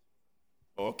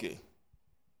 Okay.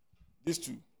 These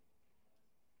two.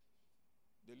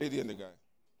 The lady and the guy.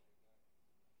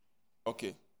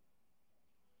 Okay.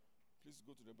 Please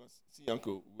go to the bus. See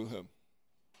Uncle Wilhelm.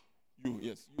 You,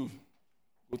 yes, you.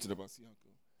 Go to the bus. See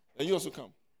Uncle. And you also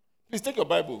come. Please take your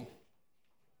Bible.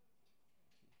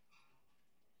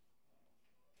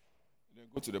 Then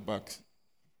go to the back.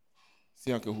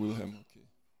 See Uncle Wilhelm. Okay.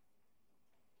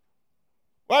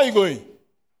 Where are you going?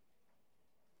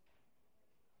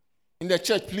 In the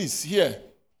church, please, here.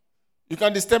 You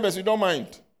can disturb us, we don't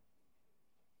mind.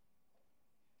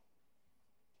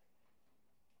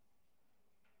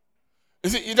 You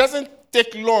see, it doesn't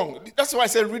take long. That's why I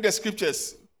said read the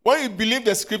scriptures. When you believe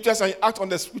the scriptures and you act on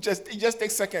the scriptures, it just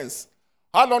takes seconds.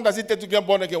 How long does it take to get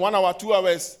born again? 1 hour, 2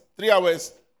 hours, 3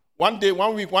 hours, 1 day,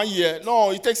 1 week, 1 year?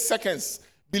 No, it takes seconds.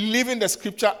 Believing the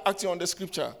scripture, acting on the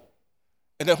scripture.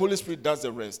 And the Holy Spirit does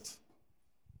the rest.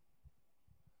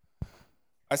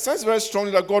 I sense very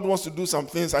strongly that God wants to do some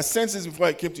things. I sensed this before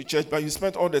I came to church, but you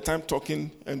spent all the time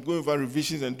talking and going over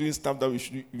revisions and doing stuff that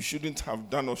we shouldn't have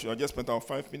done, or I just spent our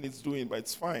 5 minutes doing, but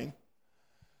it's fine.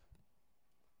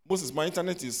 Moses, my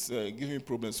internet is giving me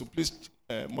problems, so please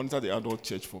monitor the adult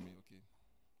church for me, okay?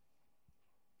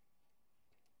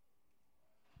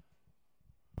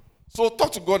 So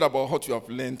talk to God about what you have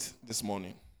learned this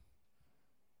morning.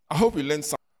 I hope you learned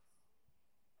something.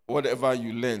 Whatever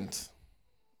you learned,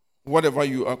 whatever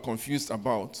you are confused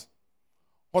about,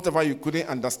 whatever you couldn't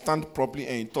understand properly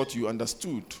and you thought you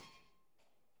understood.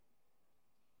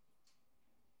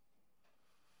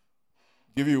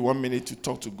 Give you 1 minute to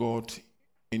talk to God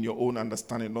in your own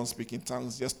understanding. Don't speak in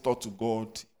tongues. Just talk to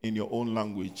God in your own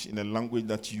language, in a language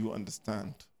that you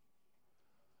understand.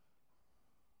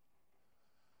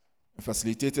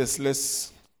 Facilitators,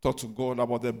 let's talk to God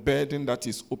about the burden that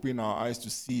is opening our eyes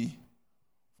to see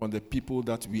from the people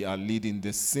that we are leading,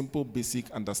 the simple, basic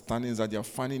understandings that they are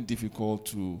finding difficult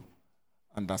to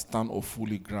understand or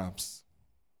fully grasp.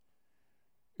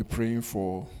 We're praying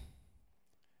for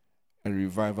a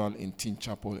revival in Teen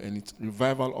Chapel, and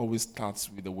revival always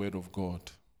starts with the Word of God.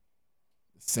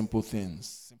 Simple things,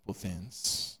 simple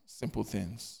things, simple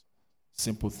things,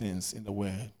 simple things in the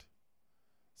Word.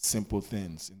 Simple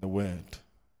things in the Word.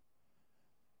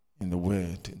 In the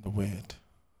Word, in the Word.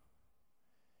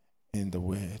 In the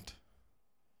Word.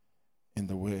 In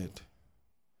the Word.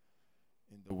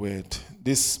 In the Word.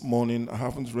 This morning, I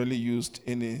haven't really used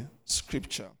any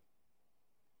scripture.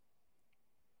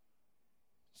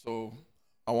 So,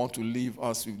 I want to leave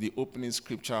us with the opening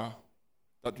scripture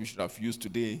that we should have used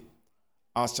today.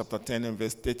 Acts chapter 10 and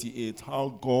verse 38.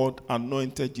 How God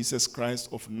anointed Jesus Christ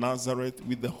of Nazareth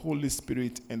with the Holy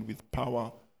Spirit and with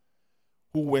power,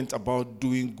 who went about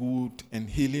doing good and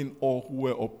healing all who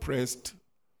were oppressed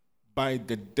by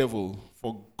the devil,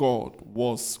 for God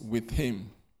was with him.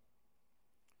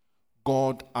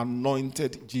 God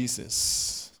anointed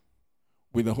Jesus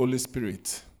with the Holy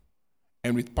Spirit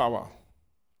and with power.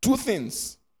 Two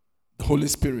things, the Holy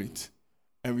Spirit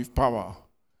and with power.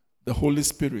 The Holy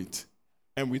Spirit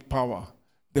and with power.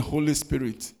 The Holy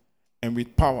Spirit and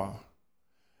with power.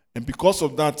 And because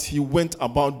of that, he went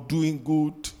about doing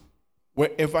good.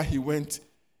 Wherever he went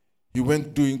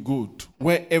doing good.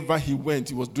 Wherever he went,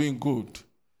 he was doing good.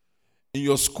 In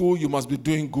your school, you must be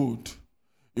doing good.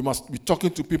 You must be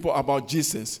talking to people about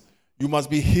Jesus. You must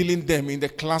be healing them. In the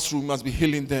classroom, you must be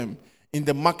healing them. In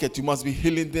the market, you must be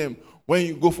healing them. When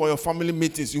you go for your family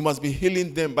meetings, you must be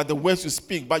healing them by the words you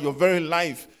speak, by your very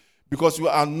life, because you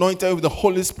are anointed with the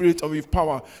Holy Spirit and with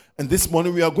power. And this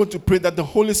morning we are going to pray that the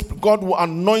Holy Spirit, God will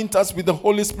anoint us with the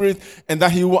Holy Spirit and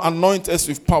that he will anoint us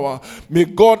with power. May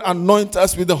God anoint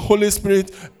us with the Holy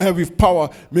Spirit and with power.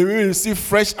 May we receive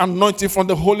fresh anointing from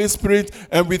the Holy Spirit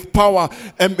and with power.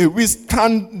 And may we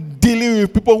stand dealing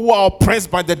with people who are oppressed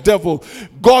by the devil.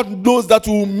 God knows that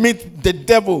we will meet the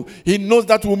devil. He knows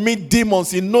that we will meet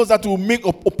demons. He knows that we will meet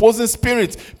opposing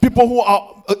spirits. People who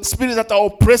are spirits that are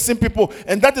oppressing people.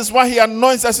 And that is why he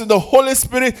anoints us with the Holy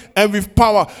Spirit and with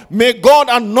power. May God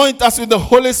anoint us with the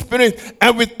Holy Spirit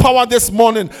and with power this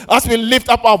morning. As we lift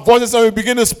up our voices and we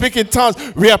begin to speak in tongues,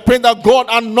 we are praying that God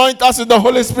anoint us with the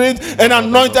Holy Spirit and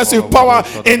anoint us with power.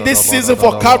 In this season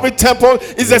for Calvary Temple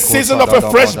is a season of a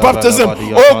fresh baptism.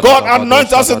 Oh God,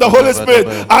 anoint us with the Holy Spirit.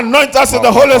 Anoint us with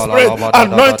the Holy Spirit.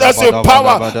 Anoint us with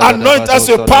power. Anoint us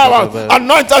with power.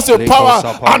 Anoint us with power.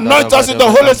 Anoint us with the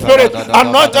Holy Spirit.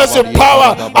 Anoint us with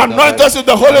power. Anoint us with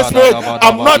the Holy Spirit.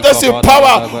 Anoint us with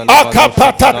power.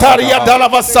 Akapatataria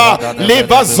dalavasa.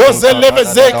 Liva zoze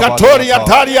leveze katoria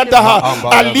taria daha.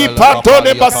 Alipa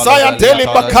tole basaya deli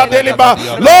bakadeliba.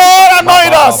 Lord,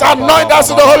 anoint us. Anoint us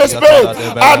with the Holy Spirit.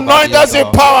 Anoint us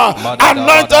with power.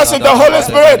 Anoint us with the Holy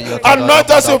Spirit.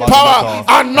 Anoint us with power.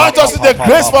 Anoint us with the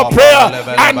grace for prayer.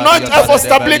 Anoint us for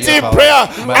stability in prayer.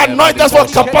 Anoint us for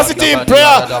capacity in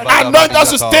prayer. Anoint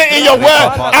us to stay in your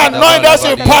word. Anoint us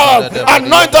with power.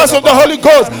 Anoint us with the Holy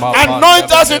Ghost.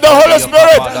 Anoint us with the Holy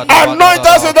Spirit. Anoint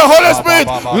us with the Holy Spirit.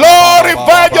 Lord,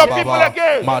 revive your people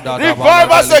again.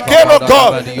 Revive us again, oh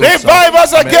God. Revive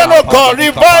us again, oh God.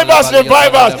 Revive us,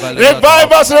 revive us.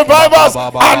 Revive us, revive us.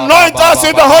 Anoint us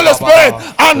with the Holy Spirit.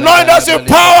 Anoint us with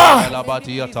power.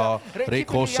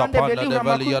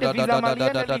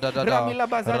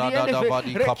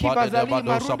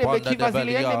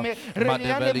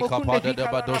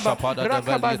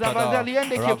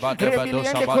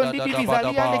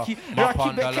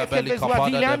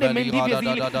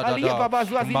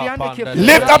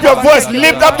 Lift up your voice,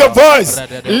 lift up your voice,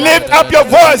 lift up your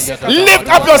voice, lift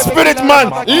up your spirit, man,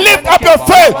 lift up your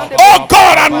faith. Oh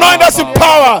God, anoint us with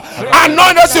power,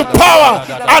 anoint us with power,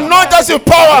 anoint us with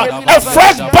power. A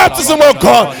fresh baptism, oh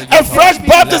God, a fresh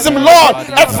baptism, Lord,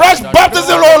 a fresh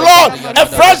baptism, oh Lord, a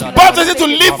fresh baptism to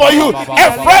live for you,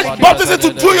 a fresh baptism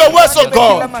to do your works, oh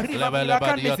God.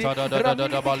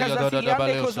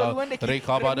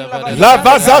 La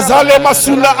vazazale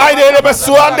masula aide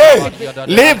besuande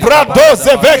libra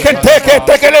doze veken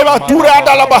teke le batura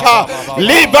da la baha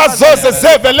liba zoze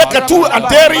zeve le katu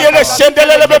anteri le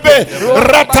shendele le bebe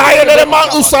rataye le ma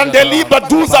usande liba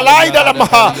duza la aida la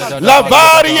maha la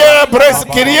varie bres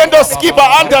kiriendo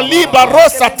skiba anda liba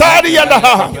rosa tari anda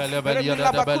ha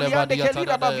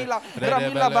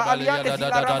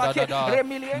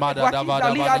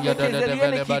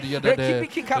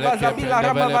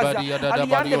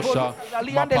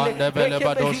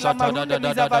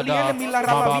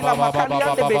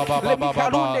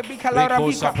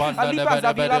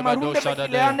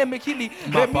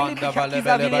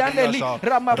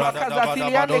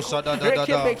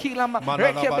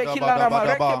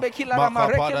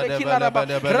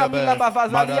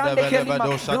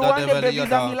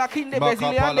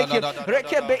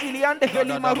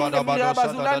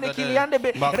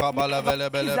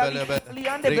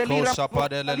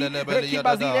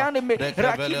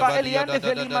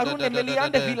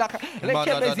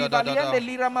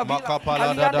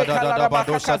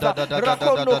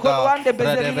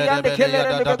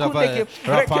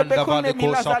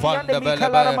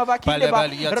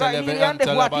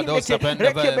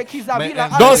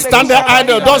Don't stand there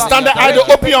idle. Don't stand there idle.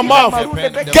 Open your mouth.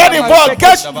 Get involved.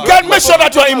 Make sure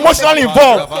that you are emotionally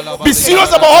involved. Be serious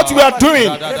about what we are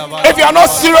doing. If you are not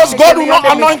serious, God will not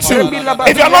anoint you.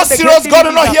 If you are not serious, God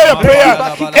will not hear your prayer.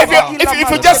 If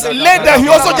you just lay there, He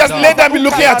also just lay there and be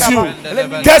looking at you.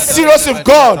 Get serious with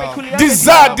God.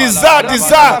 Desire,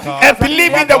 and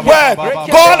believe in the word.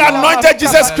 God anointed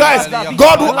Jesus Christ.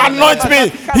 God will anoint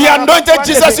me. He anointed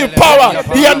Jesus with power.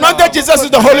 He anointed Jesus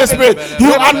with the Holy Spirit. He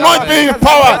will anoint me with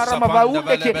power.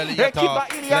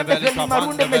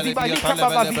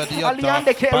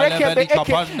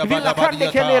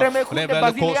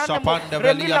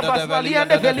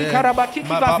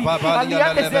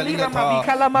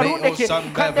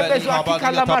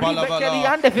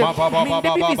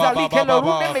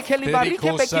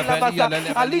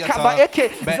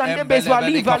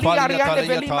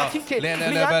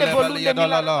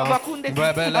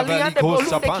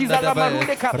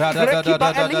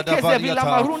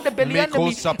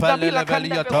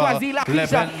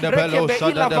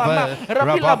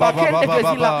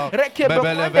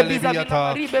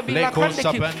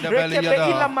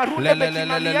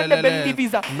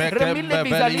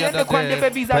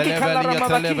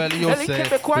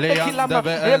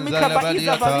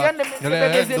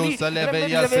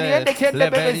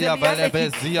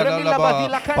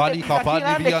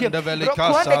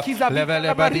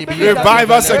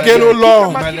 Revive us again, O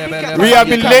Lord. We have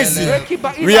been lazy.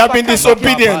 We have been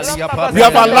disobedient. We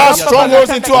have allowed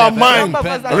strongholds into our mind.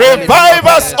 Revive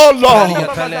us, O Lord.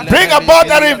 God. Bring about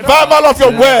a revival of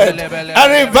your word,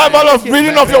 a revival of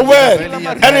reading of your word,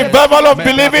 a revival of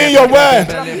believing in your word,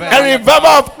 a revival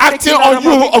of acting on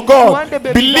you, oh God,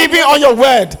 believing on your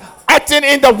word, acting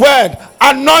in the word.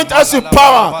 Anoint us with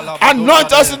power.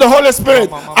 Anoint us with the Holy Spirit.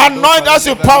 Anoint us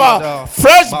with power.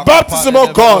 Fresh baptism,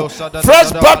 oh God.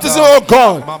 Fresh baptism, oh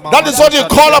God. That is what we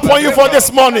call upon you for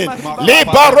this morning.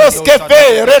 Libaros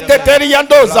kefe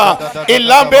reketeriandoza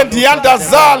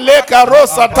ilambendiandaza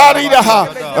lekarosa taridaha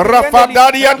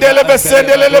rafadariandele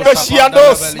sendelele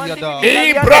shiandos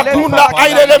ibrakuna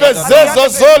ailele zezo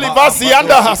zoli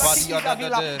vasiandahas.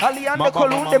 Aliande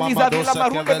kolunde bizavila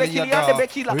marunde bekiliande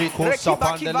bekila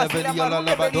rekibaki basila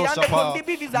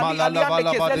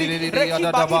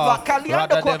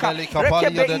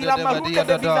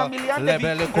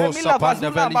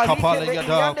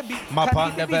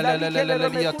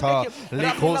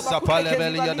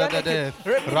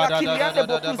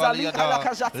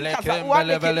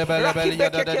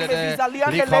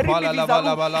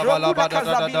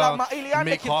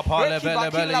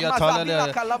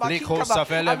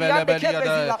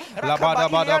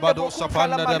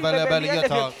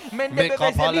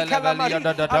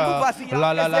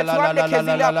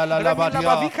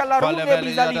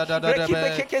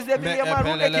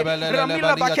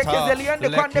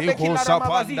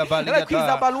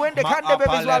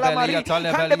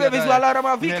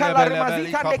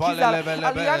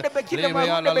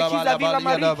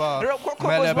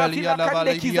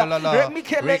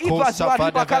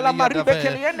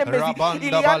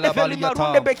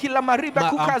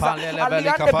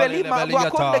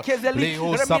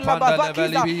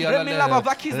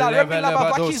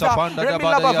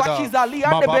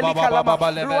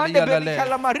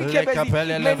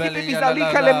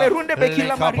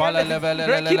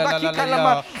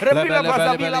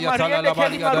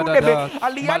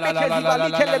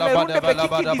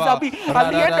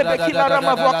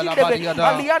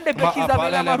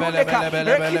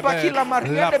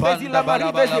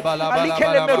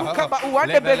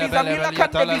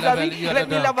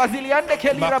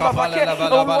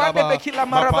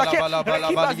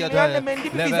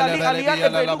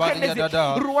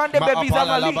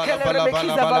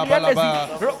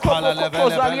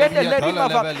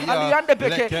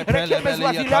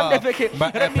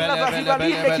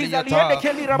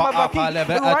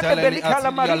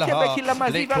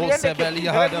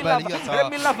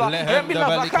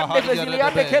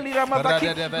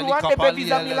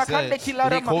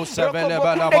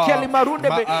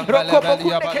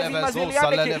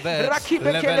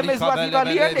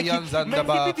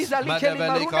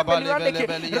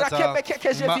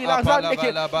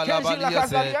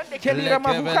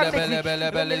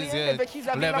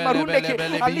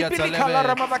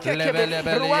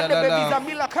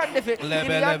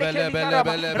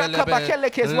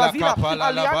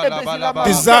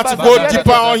Desire to go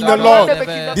deeper in the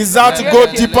Lord. Desire to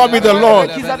go deeper with the Lord.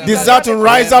 Desire to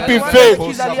rise up in faith.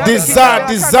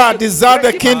 Desire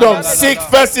the kingdom. Seek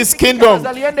first His kingdom.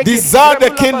 Desire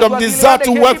the kingdom. Desire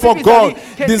to work for God.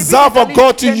 Desire for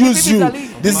God to use you.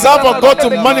 Desire for God to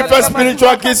manifest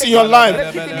spiritual gifts in your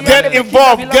life. Get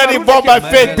involved by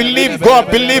faith. Believe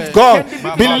God. Believe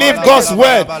God's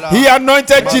word. He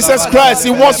anointed Jesus Christ.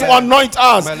 He wants to anoint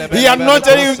us. He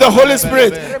anointed Him with the Holy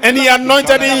Spirit, and He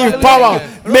anointed Him with power.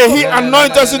 May He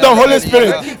anoint us with the Holy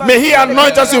Spirit. May He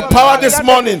anoint us with power this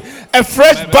morning. A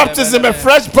fresh baptism, a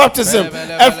fresh baptism,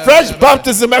 a fresh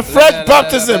baptism, a fresh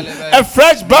baptism, a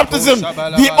fresh baptism.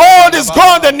 The old is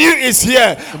gone, the new is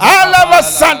here. Alava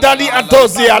Sandali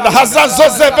Adozia, Hazan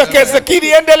Zozeve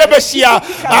Kezekiri and Delebeshia,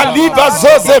 Aliva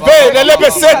Zozeve,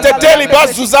 Delebesete Deliba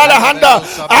Zuzala Handa,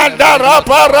 Anda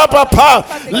Rapa Pa,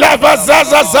 Lava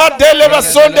Zaza Deleva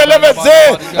Son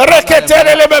Deleveze,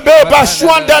 Reketere Lebebe,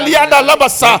 Bashuanda Lianda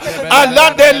Labasa,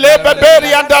 Alande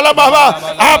Lebeberi and Alababa,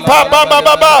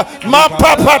 Ababa. Ma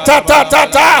papa ta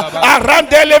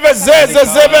arandele vezeze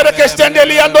zevere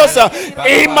kestendeli andosa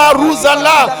imaruza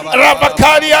la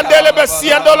rabakari andele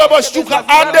besiandolo boshuka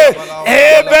ande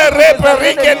evere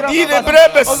perikendine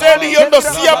brebe seli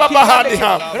yondosia babahadi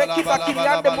ha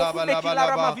rekibakiliande mokunde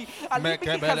kilaramavi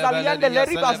alipiki kazaliande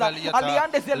leribaza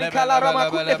aliande zelikala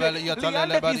ramakunde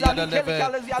liande bizali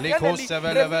kelikazi aliande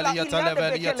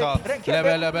liata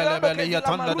lebele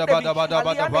yatanda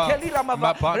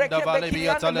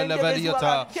da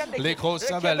Leveliata,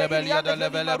 Lekosa Velebeliata,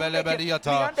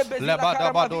 Levelebeliata,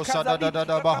 Lebadabadosa da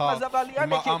Baha,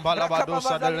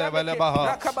 Maambalabadosa de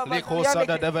Levelebaha, Lekosa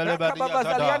de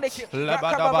Velebeliata,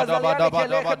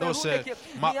 Lebadabadabadabadose,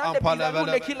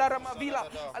 Maampalevele.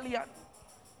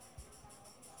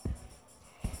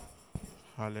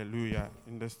 Hallelujah.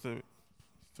 In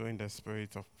the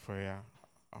spirit of prayer,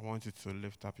 I want you to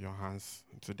lift up your hands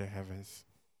to the heavens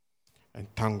and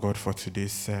thank God for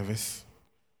today's service.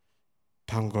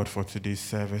 Thank God for today's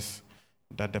service,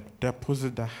 that the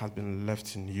deposit that has been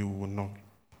left in you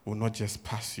will not just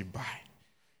pass you by,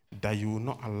 that you will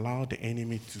not allow the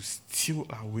enemy to steal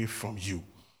away from you.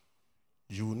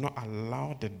 You will not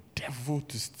allow the devil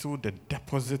to steal the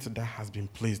deposit that has been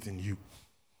placed in you.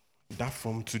 That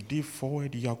from today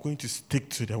forward, you are going to stick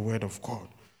to the word of God.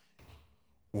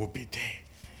 Will be there.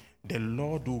 The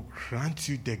Lord will grant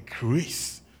you the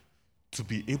grace to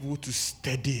be able to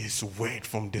study his word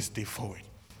from this day forward.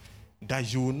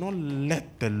 That you will not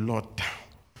let the Lord down.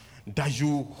 That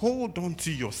you hold on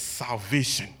to your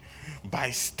salvation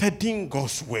by studying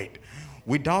God's word.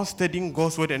 Without studying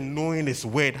God's word and knowing his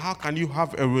word, how can you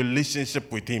have a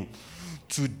relationship with him?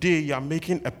 Today, you are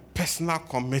making a personal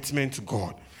commitment to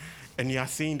God. And you are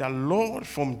saying that, Lord,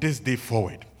 from this day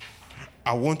forward,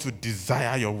 I want to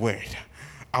desire your word.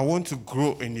 I want to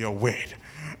grow in your word.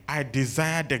 I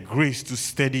desire the grace to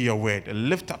study your word.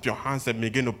 Lift up your hands and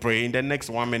begin to pray in the next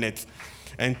 1 minute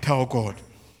and tell God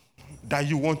that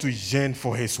you want to yearn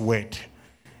for his word.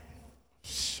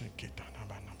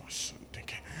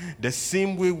 The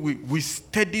same way we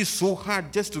study so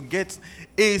hard just to get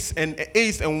A's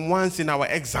and ones in our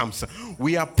exams,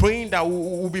 we are praying that we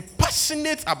will be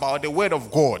passionate about the word of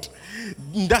God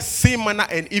in that same manner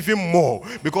and even more,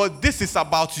 because this is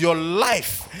about your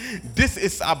life. This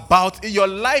is about your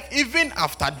life even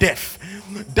after death.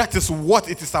 That is what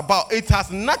it is about. It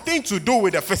has nothing to do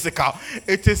with the physical.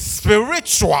 It is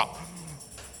spiritual.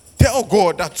 Tell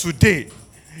God that today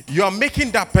you are making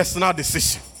that personal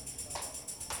decision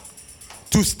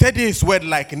to study his word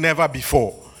like never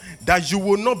before. That you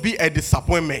will not be a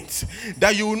disappointment.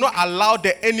 That you will not allow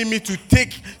the enemy to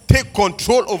take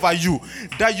control over you.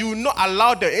 That you will not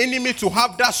allow the enemy to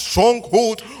have that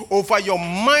stronghold over your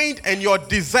mind and your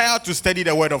desire to study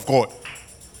the word of God.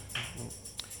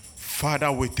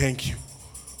 Father, we thank you.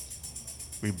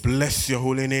 We bless your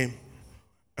holy name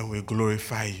and we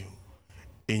glorify you.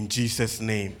 In Jesus'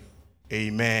 name,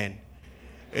 amen.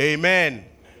 Amen.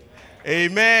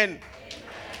 Amen.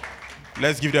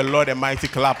 Let's give the Lord a mighty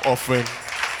clap offering.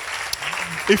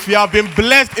 If you have been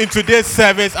blessed in today's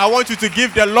service, I want you to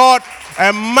give the Lord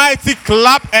a mighty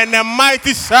clap and a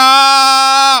mighty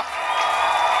shout.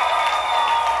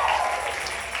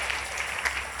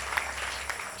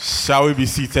 Shall we be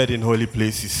seated in holy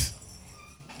places?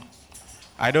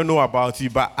 I don't know about you,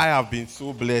 but I have been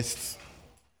so blessed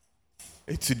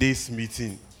in today's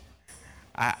meeting.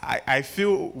 I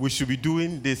feel we should be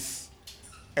doing this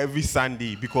every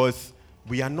Sunday, because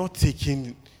we are not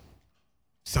taking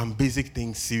some basic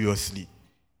things seriously.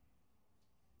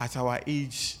 At our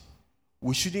age,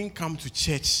 we shouldn't come to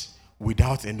church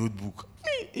without a notebook.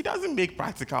 It doesn't make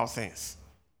practical sense.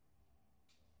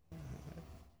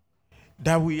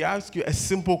 That we ask you a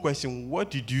simple question: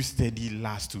 what did you study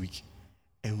last week?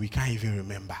 And we can't even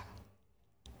remember.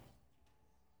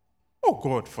 Oh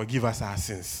God, forgive us our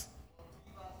sins.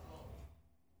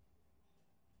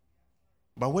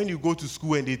 But when you go to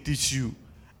school and they teach you,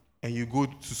 and you go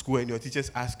to school and your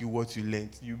teachers ask you what you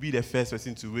learned, you'll be the first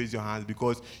person to raise your hands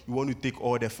because you want to take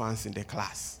all the fans in the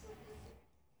class.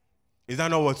 Is that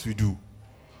not what we do?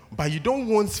 But you don't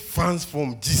want fans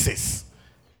from Jesus.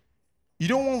 You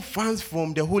don't want fans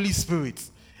from the Holy Spirit.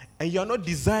 And you're not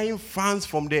desiring fans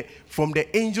from the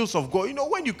angels of God. You know,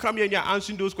 when you come here and you're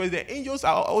answering those questions, the angels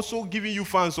are also giving you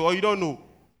fans, or you don't know.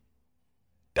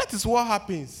 That is what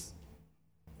happens.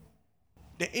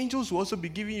 The angels will also be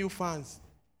giving you fans.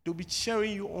 They'll be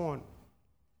cheering you on.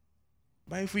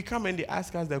 But if we come and they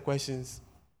ask us the questions,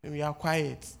 and we are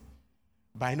quiet,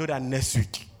 but I know that next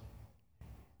week,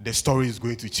 the story is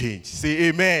going to change. Say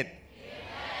amen.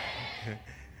 Amen.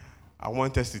 I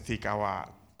want us to take our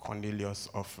Cornelius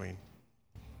offering.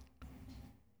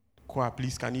 Kwa,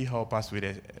 please, can you help us with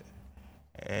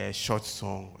a short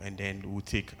song, and then we'll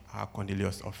take our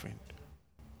Cornelius offering.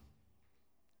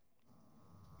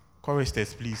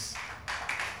 Choristers, please.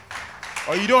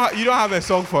 Or you don't have a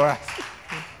song for us?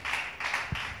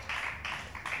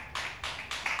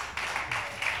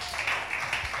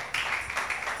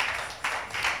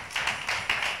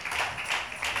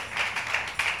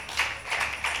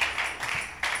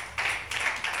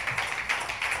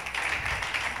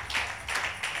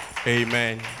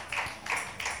 Amen.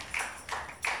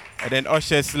 And then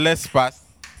ushers, let's pass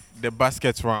the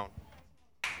basket round.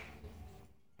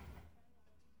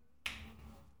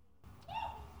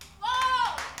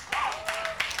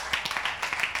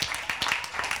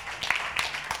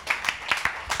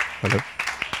 Hello.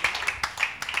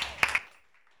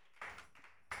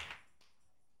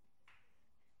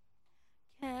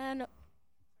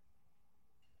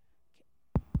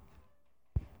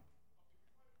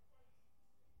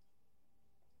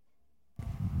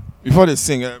 before they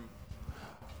sing,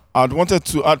 I'd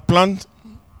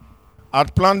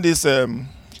planned this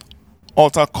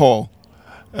altar call.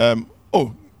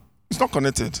 Oh, it's not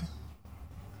connected.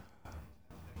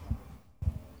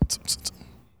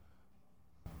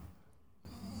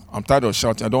 I'm tired of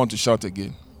shouting. I don't want to shout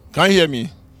again. Can you hear me?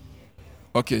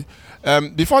 Okay.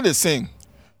 Before they sing,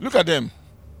 look at them.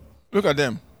 Look at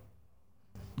them.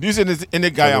 Do you see any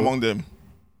guy among them?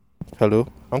 Hello?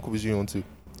 Uncle Vijay, you want to?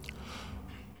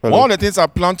 Hello? One of the things I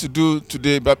plan to do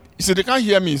today, but you see, they can't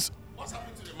hear me. What's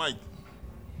happening to the mic?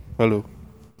 Hello?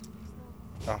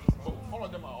 Oh, all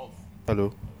of them are off.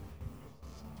 Hello?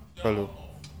 Hello?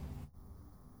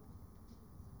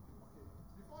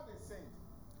 Before they sing,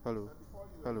 Hello?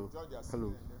 Hello?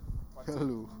 Hello?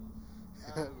 Hello?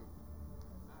 Hello?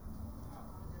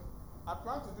 I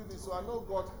plan to do this, so I know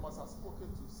God must have spoken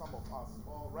to some of us,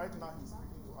 or right now He's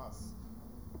speaking to us.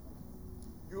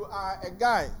 You are a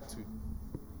guy,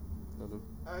 Hello?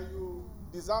 and you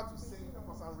desire to sing, and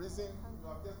for some reason you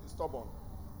have just been stubborn.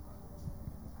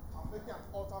 I'm making an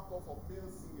altar call for male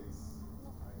singers.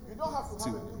 You don't have to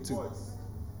have a deep voice.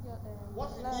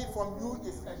 What we need from you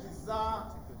is a desire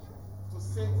to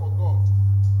sing for God.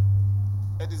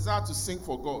 A desire to sing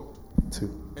for God.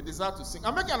 A desire to sing.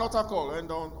 I'm making an altar call,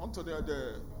 and until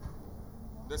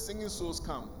the singing souls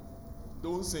come,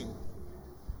 don't sing.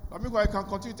 But meanwhile, I can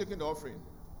continue taking the offering.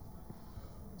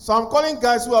 So I'm calling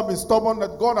guys who have been stubborn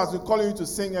that God has been calling you to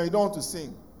sing and you don't want to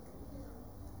sing.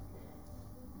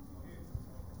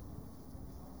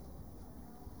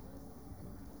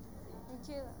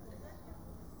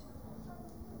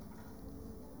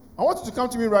 I want you to come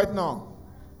to me right now.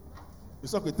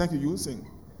 It's okay, thank you. You will sing.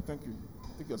 Thank you.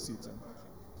 Take your seat.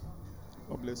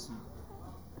 God bless you.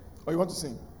 Oh, you want to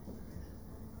sing?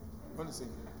 You want to sing?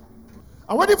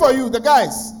 I'm waiting for you, the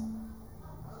guys.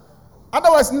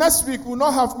 Otherwise, next week we'll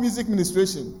not have music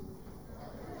ministration.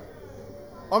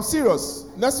 I'm serious.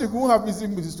 Next week we won't have music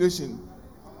ministration.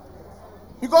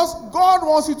 Because God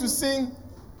wants you to sing.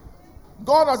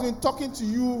 God has been talking to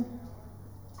you.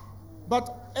 But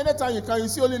anytime you can, you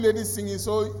see only ladies singing.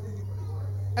 So,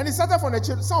 and it started from the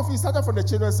children. Some of you started from the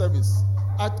children's service.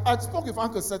 I spoke with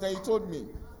Uncle Seth and he told me,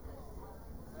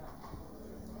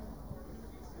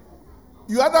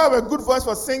 you either have a good voice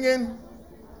for singing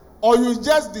or you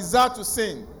just desire to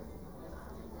sing.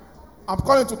 I'm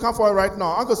calling to come forward right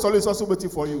now. Uncle Solo is also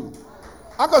waiting for you.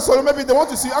 Uncle Solo, maybe they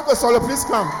want to see. Uncle Solo, please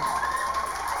come.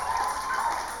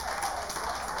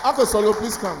 Uncle Solo,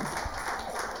 please come.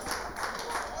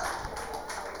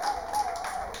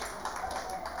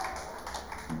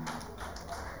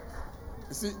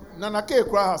 You see, Nana K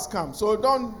cry has come, so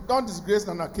don't disgrace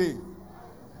Nana K.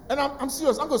 And I'm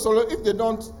serious, Uncle Solo, if they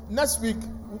don't, next week,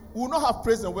 we'll not have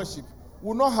praise and worship.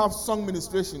 We'll not have song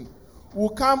ministration. We'll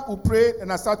come, we'll pray,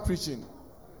 and I start preaching.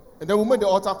 And then we'll make the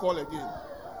altar call again.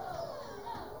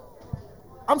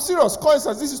 I'm serious,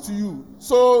 Coincidence, this is to you.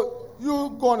 So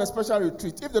you go on a special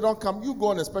retreat. If they don't come, you go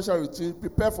on a special retreat,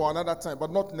 prepare for another time,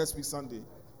 but not next week Sunday.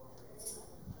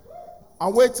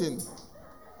 I'm waiting.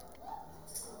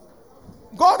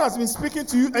 God has been speaking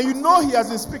to you, and you know He has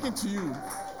been speaking to you.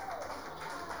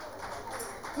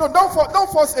 No, don't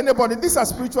force anybody. These are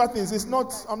spiritual things. It's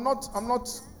not. I'm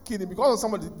not kidding. Because of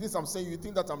some of this I'm saying, you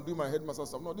think that I'm doing my headmaster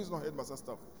stuff. No, this is not headmaster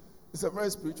stuff. It's a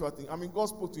very spiritual thing. I mean, God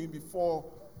spoke to me before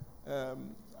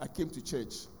I came to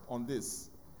church on this.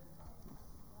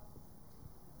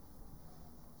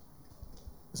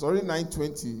 It's already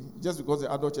 9:20, just because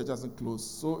the adult church hasn't closed.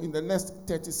 So in the next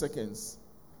 30 seconds,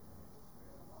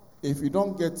 if you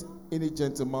don't get any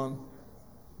gentleman,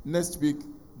 next week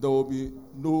there will be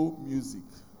no music,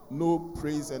 no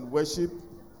praise and worship,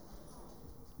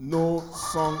 no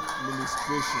song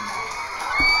ministration.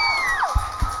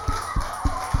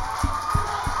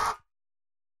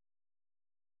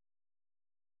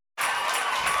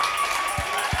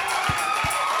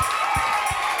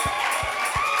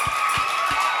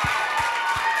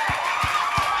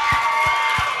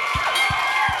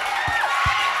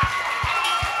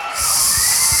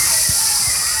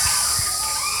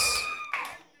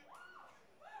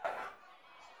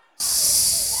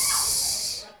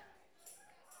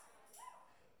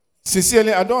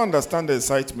 Sincerely, I don't understand the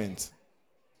excitement.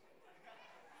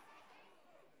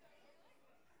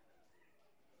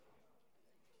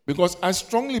 Because I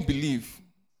strongly believe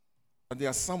that there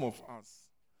are some of us,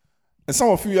 and some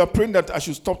of you are praying that I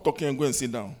should stop talking and go and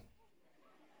sit down.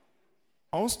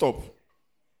 I won't stop.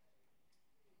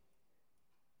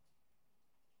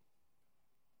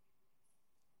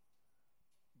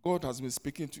 God has been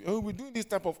speaking to you. And we'll be doing this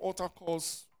type of altar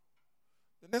calls.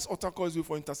 The next altar call is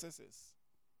for intercessors.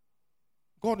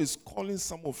 God is calling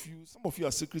some of you. Some of you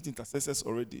are secret intercessors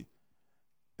already,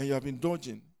 and you have been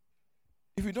dodging.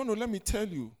 If you don't know, let me tell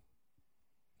you.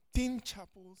 Teen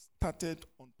Chapel started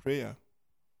on prayer.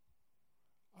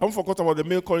 I haven't forgotten about the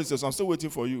male choristers. I'm still waiting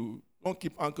for you. Don't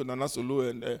keep Uncle Nana Solo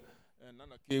and Nana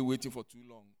K waiting for too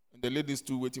long. And the ladies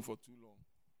too waiting for too long.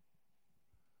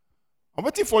 I'm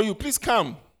waiting for you. Please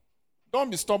come.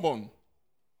 Don't be stubborn.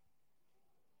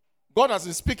 God has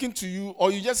been speaking to you,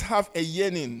 or you just have a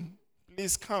yearning.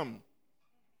 Please come.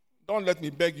 Don't let me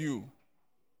beg you.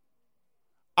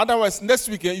 Otherwise, next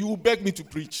weekend, you will beg me to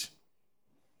preach.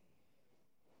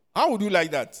 How would you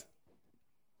like that?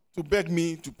 To beg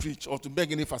me to preach or to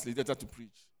beg any facilitator to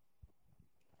preach?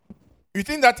 You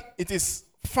think that it is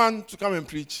fun to come and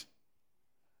preach?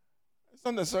 It's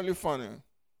not necessarily fun.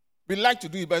 We like to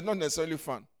do it, but it's not necessarily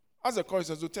fun. As the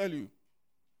choristers will tell you.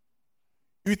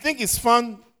 You think it's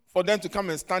fun for them to come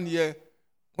and stand here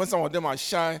when some of them are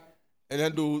shy and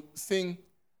then they'll sing,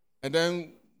 and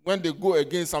then when they go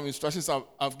against some instructions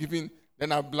I've given,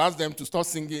 then I blast them to start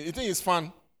singing. You think it's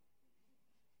fun?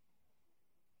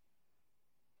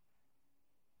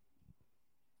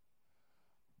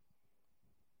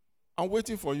 I'm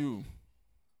waiting for you.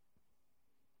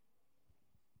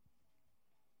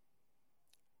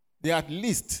 There are at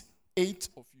least 8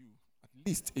 of you. At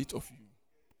least 8 of you.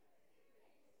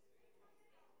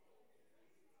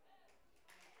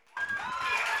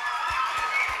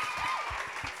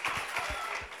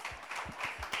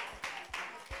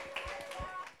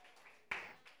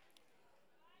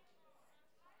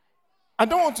 I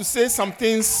don't want to say some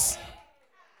things.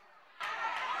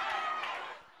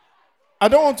 I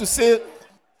don't want to say,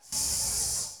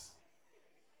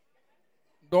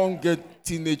 don't get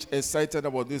teenage excited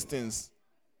about these things.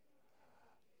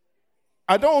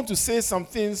 I don't want to say some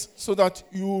things so that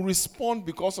you respond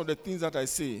because of the things that I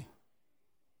say.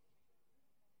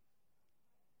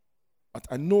 But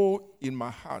I know in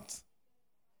my heart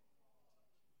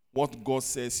what God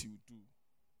says you do.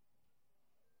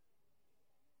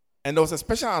 And there was a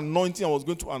special anointing I was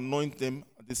going to anoint them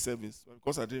at this service. But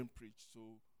because I didn't preach, so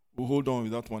we'll hold on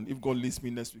with that one. If God leads me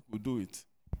next week, we'll do it.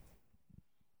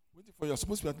 Waiting for you. You're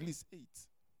supposed to be at least 8.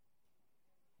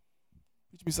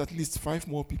 Which means at least 5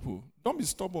 more people. Don't be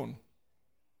stubborn.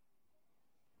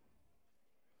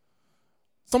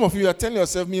 Some of you are telling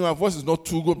yourself, me, my voice is not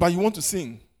too good, but you want to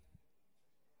sing.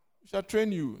 We shall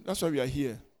train you. That's why we are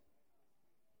here.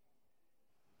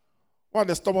 What are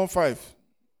the stubborn 5?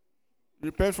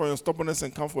 Repent from your stubbornness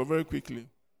and come forward very quickly.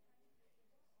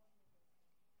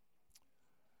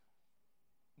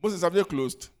 Moses, have they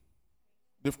closed?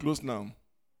 They've closed now.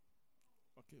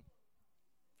 Okay.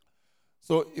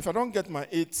 So if I don't get my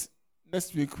 8,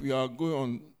 next week we are going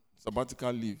on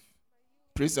sabbatical leave.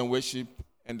 Praise and worship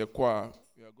and the choir,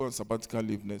 we are going on sabbatical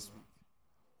leave next week.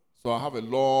 So I have a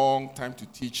long time to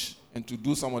teach and to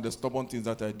do some of the stubborn things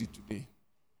that I did today.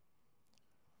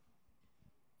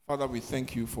 Father, we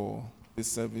thank you for this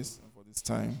service and for this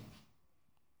time.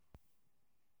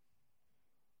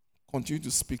 Continue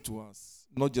to speak to us,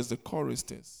 not just the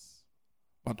choristers,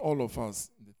 but all of us,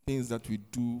 the things that we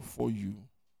do for you.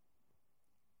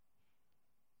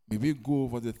 May we go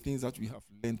over the things that we have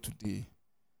learned today,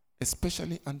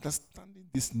 especially understanding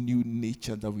this new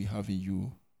nature that we have in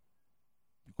you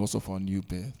because of our new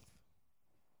birth,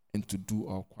 and to do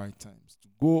our quiet times, to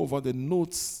go over the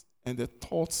notes and the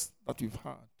thoughts that we've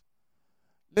had.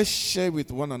 Let's share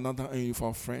with one another and with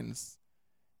our friends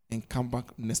and come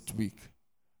back next week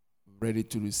ready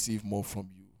to receive more from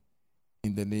you.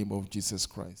 In the name of Jesus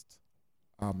Christ.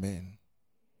 Amen.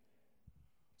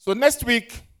 So next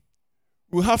week,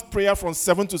 we'll have prayer from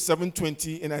 7 to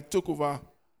 7:20, and I took over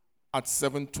at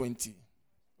 7:20.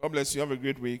 God bless you. Have a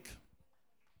great week.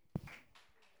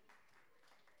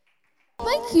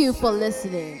 Thank you for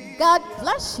listening. God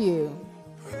bless you.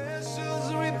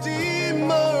 Precious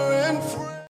Redeemer and